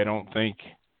day, I don't think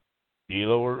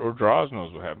D'Lo or Droz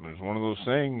knows what happened. It's one of those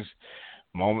things,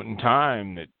 moment in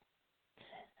time that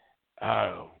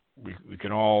we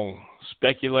can all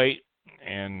speculate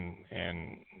and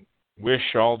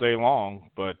wish all day long,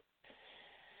 but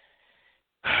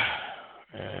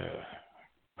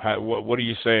what do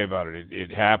you say about it?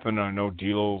 It happened. I know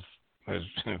D'Lo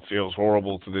feels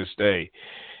horrible to this day,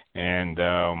 and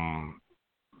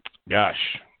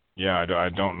gosh, yeah, I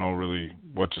don't know really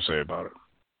what to say about it.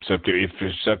 Except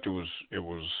it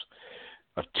was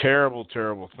a terrible,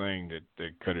 terrible thing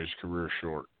that cut his career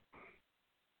short.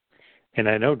 And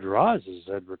I know Droz has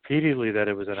said repeatedly that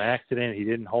it was an accident. He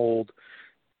didn't hold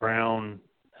Brown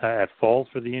at fault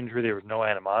for the injury. There was no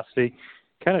animosity.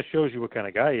 Kind of shows you what kind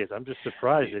of guy he is. I'm just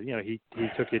surprised that he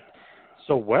took it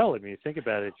so well. I mean, you think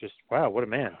about it, just wow, what a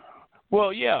man.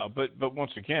 Well, yeah, but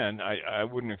once again, I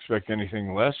wouldn't expect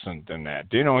anything less than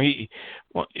that.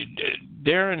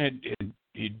 Darren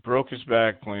he broke his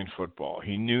back playing football.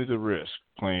 He knew the risk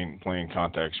playing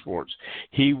contact sports.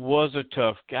 He was a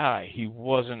tough guy. He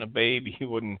wasn't a baby. He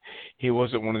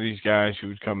wasn't one of these guys who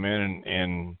would come in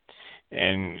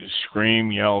and scream,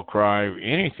 yell, cry,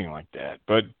 anything like that.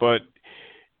 But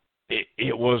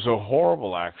it was a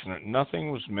horrible accident.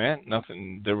 Nothing was meant.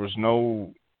 Nothing. There was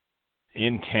no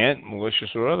intent,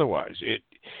 malicious or otherwise.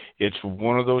 it's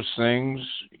one of those things.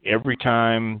 Every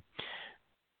time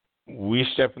we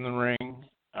step in the ring,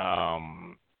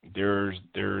 there's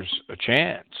a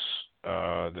chance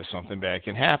that something bad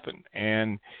can happen,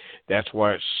 and that's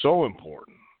why it's so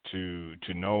important to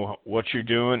know what you're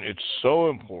doing. It's so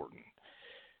important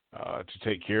to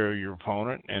take care of your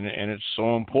opponent, and it's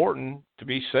so important to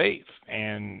be safe.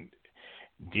 And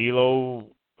D'Lo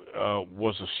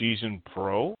was a seasoned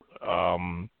pro,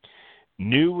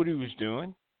 knew what he was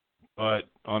doing, but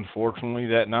unfortunately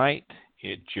that night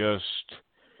it just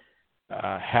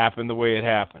happened the way it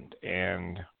happened.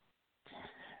 And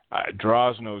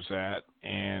Droz knows that,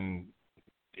 and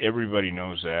everybody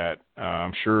knows that.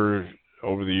 I'm sure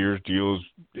over the years D'Lo's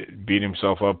beat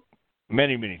himself up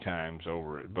many, many times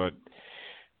over it. But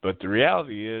the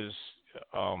reality is,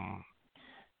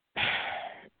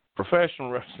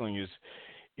 professional wrestling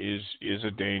is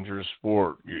a dangerous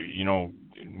sport. You know,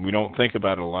 we don't think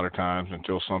about it a lot of times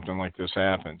until something like this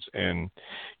happens, and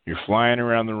you're flying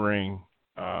around the ring,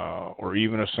 or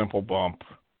even a simple bump.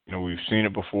 You know, we've seen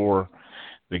it before.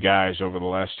 The guys over the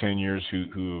last 10 years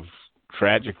who've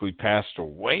tragically passed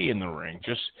away in the ring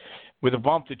just with a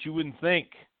bump that you wouldn't think.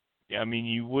 I mean,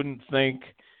 you wouldn't think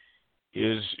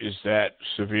is that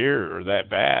severe or that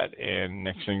bad, and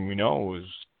next thing we know is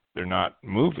they're not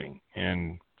moving,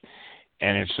 and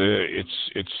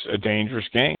it's a dangerous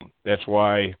game. That's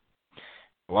why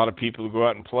a lot of people who go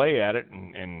out and play at it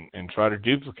and try to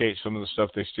duplicate some of the stuff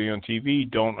they see on TV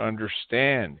don't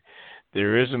understand.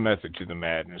 There is a method to the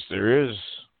madness. There is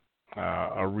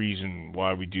a reason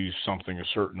why we do something a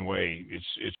certain way.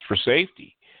 It's for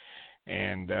safety.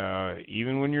 And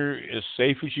even when you're as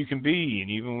safe as you can be,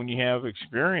 and even when you have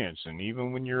experience, and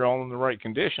even when you're all in the right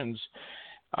conditions,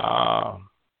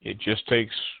 it just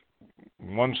takes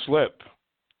one slip,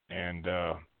 and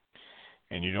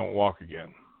you don't walk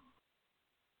again.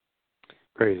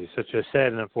 Crazy. Such a sad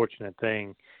and unfortunate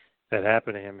thing that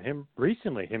happened to him. Him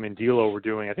and D'Lo were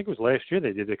doing, I think it was last year,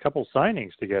 they did a couple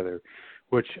signings together,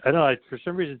 which I don't know, for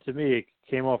some reason to me it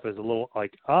came off as a little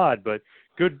like odd, but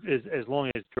good as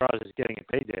long as Droz is getting a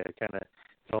payday. I kind of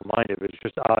don't mind it. It's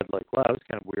just odd, like, wow, it's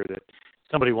kind of weird that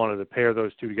somebody wanted to pair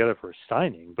those two together for a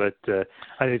signing, but I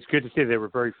think it's good to see they were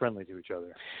very friendly to each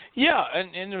other. Yeah,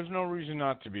 and there's no reason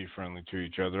not to be friendly to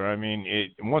each other. I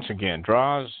mean, once again,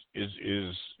 Droz is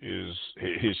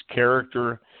his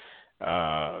character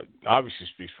obviously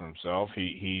speaks for himself.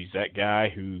 He's that guy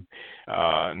who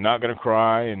not going to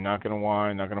cry and not going to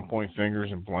whine, not going to point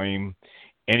fingers and blame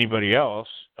anybody else.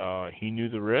 He knew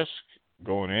the risk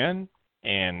going in,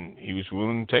 and he was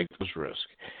willing to take those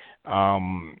risks.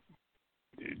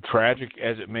 Tragic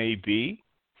as it may be,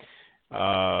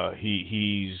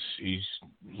 he's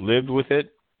lived with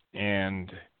it,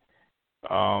 and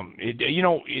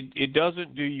it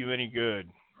doesn't do you any good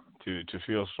to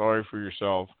feel sorry for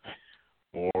yourself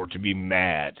or to be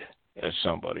mad at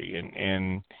somebody.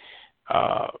 And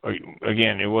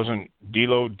again, it wasn't,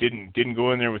 D'Lo didn't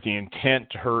go in there with the intent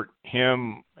to hurt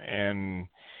him, and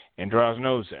Droz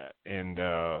knows that, and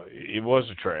it was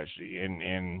a tragedy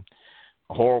and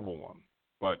a horrible one.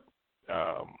 But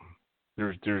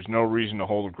there's no reason to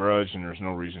hold a grudge, and there's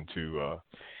no reason to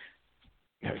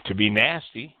be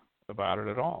nasty about it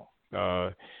at all.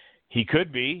 He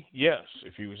could be, yes,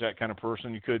 if he was that kind of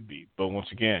person, he could be. But once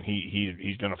again,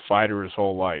 he's been a fighter his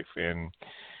whole life, and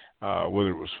whether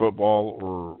it was football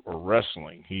or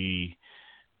wrestling, he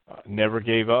never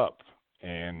gave up,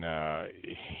 and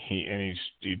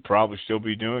he'd probably still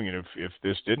be doing it if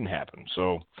this didn't happen.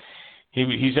 So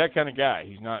he's that kind of guy.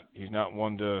 He's not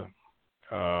one to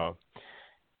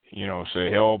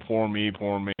say, "Hell, poor me,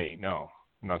 poor me." No,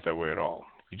 not that way at all.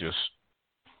 He just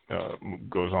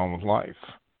goes on with life.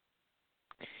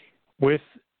 With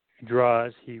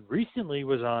Droz, he recently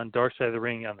was on Dark Side of the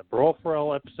Ring on the Brawl for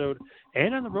All episode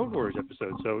and on the Road Warriors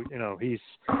episode. So, he's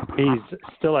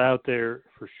still out there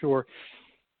for sure.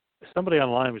 Somebody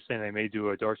online was saying they may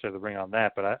do a Dark Side of the Ring on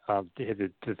that, but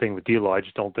the thing with D'Lo, I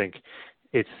just don't think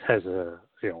it has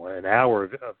an hour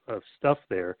of stuff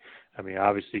there. I mean,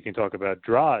 obviously you can talk about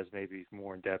Droz maybe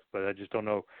more in depth, but I just don't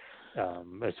know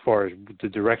as far as the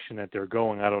direction that they're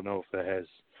going. I don't know if that has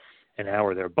an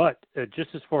hour there. But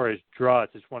just as far as Droz,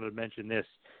 I just wanted to mention this.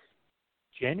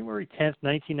 January 10th,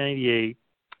 1998,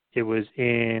 it was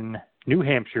in New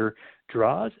Hampshire.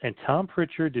 Droz and Tom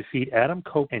Pritchard defeat Adam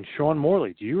Cope and Sean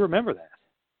Morley. Do you remember that?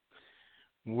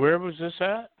 Where was this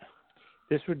at?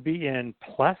 This would be in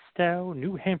Plastow,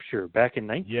 New Hampshire, back in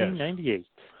 1998.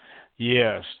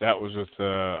 Yes, that was with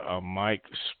a Mike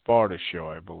Sparta show,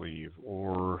 I believe,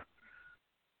 or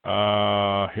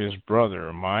his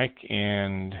brother, Mike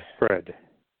and Fred.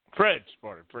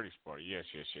 Freddie Sparty. Yes.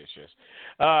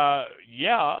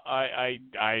 Yeah, I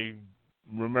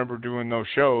remember doing those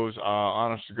shows.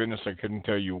 Honest to goodness, I couldn't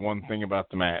tell you one thing about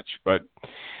the match, but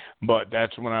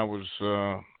that's when I was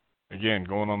again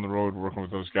going on the road working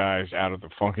with those guys out of the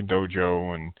Funkin'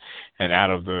 Dojo and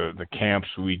out of the camps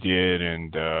we did,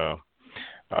 and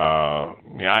I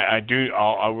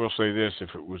will say this: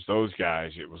 if it was those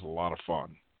guys, it was a lot of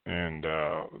fun. And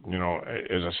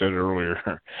as I said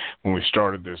earlier, when we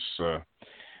started this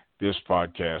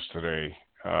podcast today,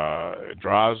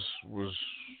 Droz was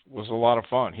a lot of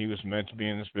fun. He was meant to be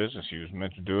in this business. He was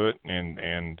meant to do it,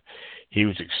 and he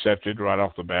was accepted right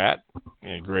off the bat.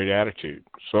 And great attitude.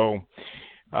 So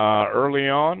early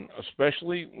on,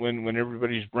 especially when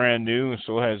everybody's brand new and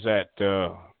still has that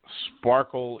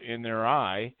sparkle in their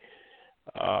eye,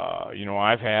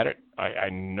 I've had it. I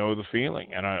know the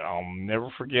feeling, and I'll never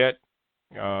forget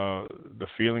the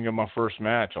feeling of my first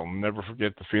match. I'll never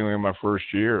forget the feeling of my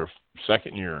first year,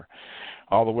 second year,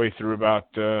 all the way through about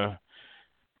you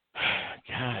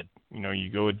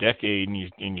go a decade and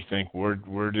you think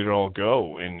where did it all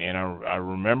go? And I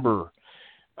remember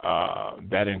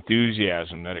that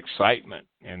enthusiasm, that excitement,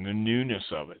 and the newness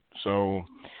of it. So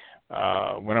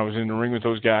when I was in the ring with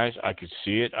those guys, I could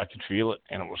see it, I could feel it,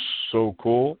 and it was so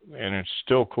cool. And it's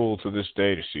still cool to this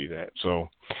day to see that. So,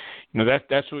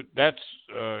 that's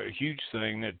a huge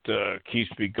thing that keeps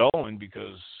me going,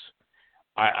 because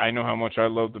I know how much I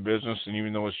love the business, and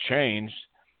even though it's changed,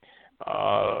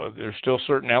 there's still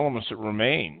certain elements that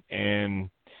remain. And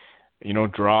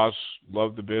Droz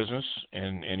loved the business,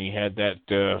 and he had that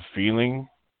feeling,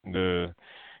 the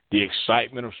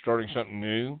excitement of starting something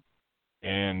new.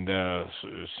 And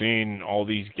seeing all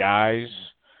these guys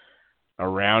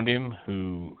around him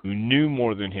who knew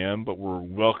more than him, but were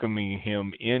welcoming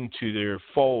him into their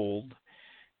fold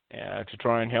to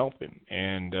try and help him.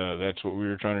 And that's what we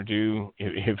were trying to do,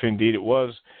 if indeed it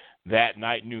was that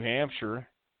night in New Hampshire,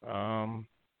 to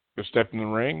step in the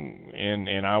ring.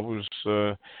 And I was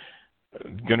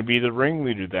going to be the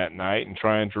ringleader that night and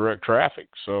try and direct traffic.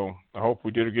 So I hope we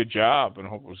did a good job, and I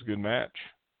hope it was a good match.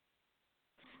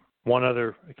 One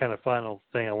other kind of final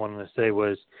thing I wanted to say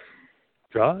was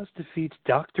Droz defeats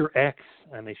Dr. X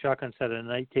on a Shotgun Saturday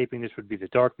Night taping. This would be the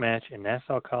dark match in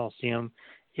Nassau Coliseum,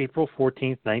 April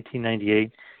 14th,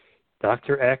 1998.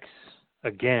 Dr. X,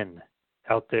 again,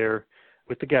 out there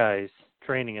with the guys,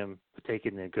 training him,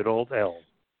 taking the good old L.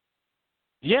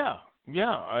 Yeah.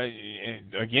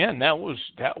 Again, that was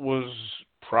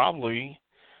probably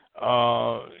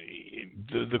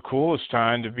the coolest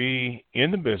time to be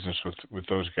in the business with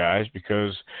those guys,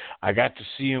 because I got to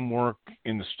see them work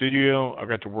in the studio. I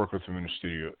got to work with them in the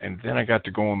studio, and then I got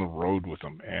to go on the road with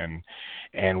them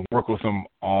and work with them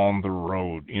on the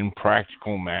road in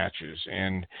practical matches,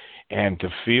 and to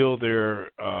feel their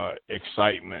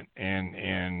excitement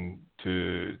and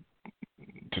to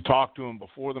talk to them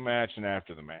before the match and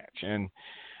after the match. And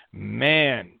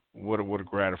man, what a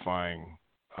gratifying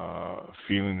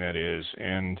feeling that is.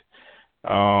 And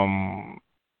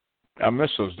I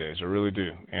miss those days. I really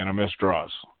do. And I miss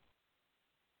Droz.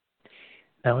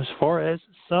 Now, as far as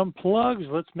some plugs,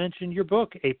 let's mention your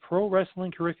book, A Pro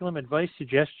Wrestling Curriculum, Advice,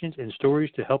 Suggestions, and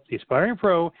Stories to Help the Aspiring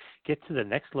Pro Get to the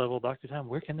Next Level. Dr. Tom,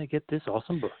 where can they get this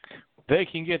awesome book? They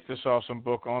can get this awesome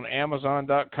book on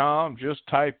Amazon.com. Just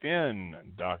type in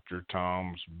Dr.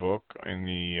 Tom's book in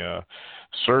the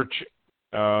search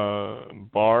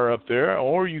bar up there,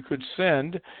 or you could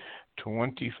send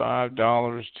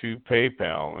 $25 to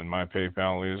PayPal, and my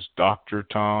PayPal is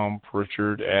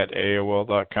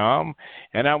drtompritchard@AOL.com,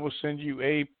 and I will send you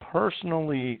a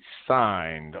personally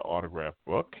signed autograph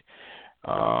book.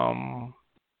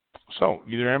 So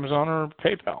either Amazon or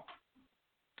PayPal.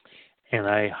 And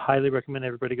I highly recommend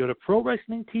everybody go to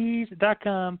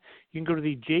ProWrestlingTees.com. You can go to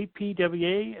the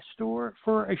JPWA store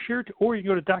for a shirt, or you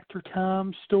can go to Dr.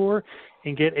 Tom's store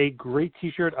and get a great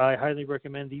T-shirt. I highly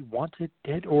recommend the Wanted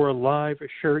Dead or Alive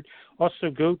shirt. Also,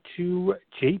 go to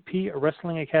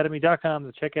JPWrestlingAcademy.com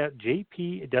to check out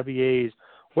JPWA's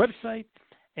website.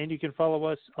 And you can follow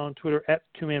us on Twitter at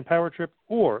 2Man Power Trip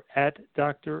or at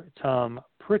Dr. Tom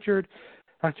Pritchard.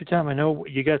 Dr. Tom, I know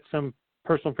you got some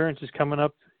personal appearances coming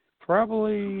up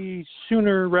probably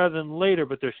sooner rather than later,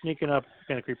 but they're sneaking up,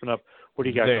 kind of creeping up. What do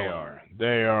you got going?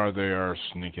 They are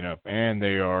sneaking up, and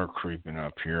they are creeping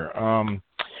up here.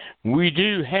 We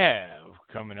do have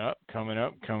coming up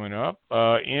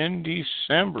in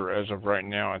December as of right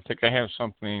now. I think I have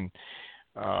something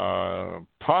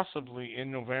possibly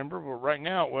in November, but right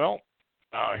now,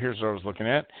 here's what I was looking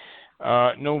at.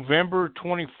 November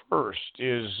 21st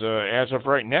is, as of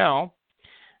right now,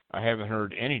 I haven't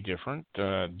heard any different.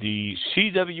 The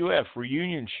CWF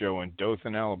reunion show in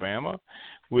Dothan, Alabama,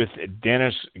 with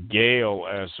Dennis Gale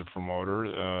as the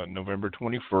promoter, November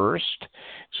 21st.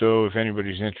 So if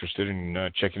anybody's interested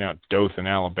in checking out Dothan,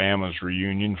 Alabama's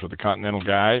reunion for the Continental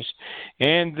guys.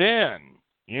 And then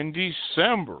in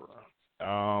December,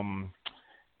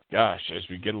 as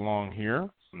we get along here,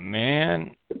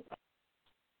 man,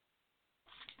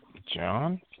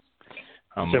 John?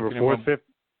 December 4th,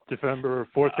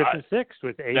 5th, and 6th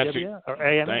with AW or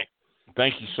AML.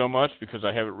 Thank you so much, because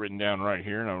I have it written down right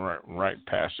here, and I'm right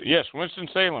past it. Yes,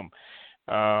 Winston-Salem,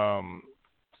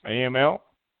 AML,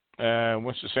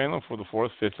 Winston-Salem for the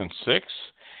 4th, 5th, and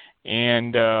 6th.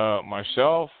 And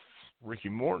myself, Ricky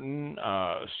Morton,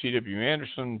 C.W.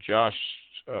 Anderson, Josh,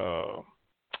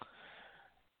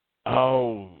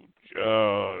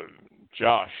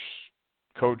 Josh,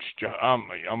 Coach, I'm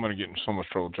going to get in so much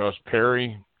trouble. Josh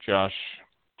Perry,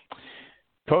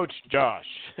 Coach Josh.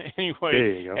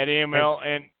 Anyway, at AML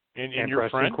and your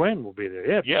Preston friend Quinn will be there.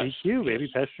 Yeah, yes, PQ, baby,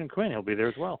 Preston Quinn, he'll be there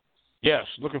as well. Yes,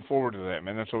 looking forward to that,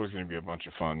 man. That's always going to be a bunch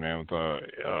of fun, man, with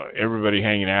everybody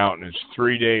hanging out, and it's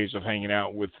 3 days of hanging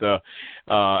out with.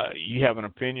 You have an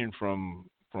opinion from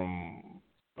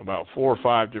about 4 or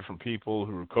 5 different people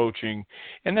who are coaching,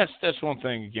 and that's one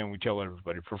thing. Again, we tell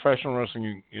everybody: professional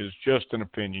wrestling is just an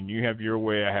opinion. You have your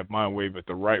way, I have my way, but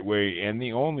the right way and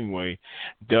the only way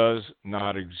does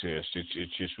not exist.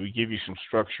 It's just we give you some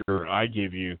structure. I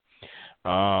give you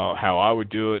how I would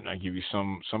do it, and I give you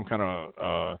some kind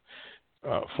of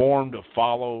form to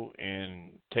follow and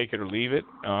take it or leave it,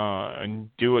 and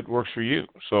do what works for you.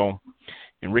 So,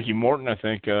 and Ricky Morton, I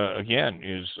think, again,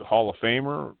 is a Hall of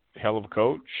Famer, hell of a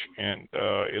coach, and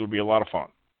it'll be a lot of fun.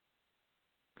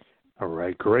 All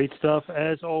right, great stuff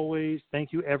as always.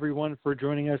 Thank you, everyone, for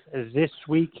joining us this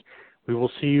week. We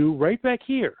will see you right back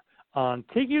here on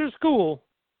Take You to School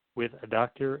with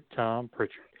Dr. Tom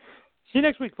Pritchard. See you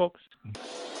next week, folks.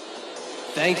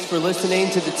 Thanks for listening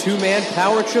to the two-man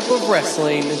power trip of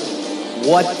wrestling.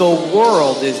 What the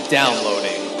world is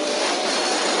downloading.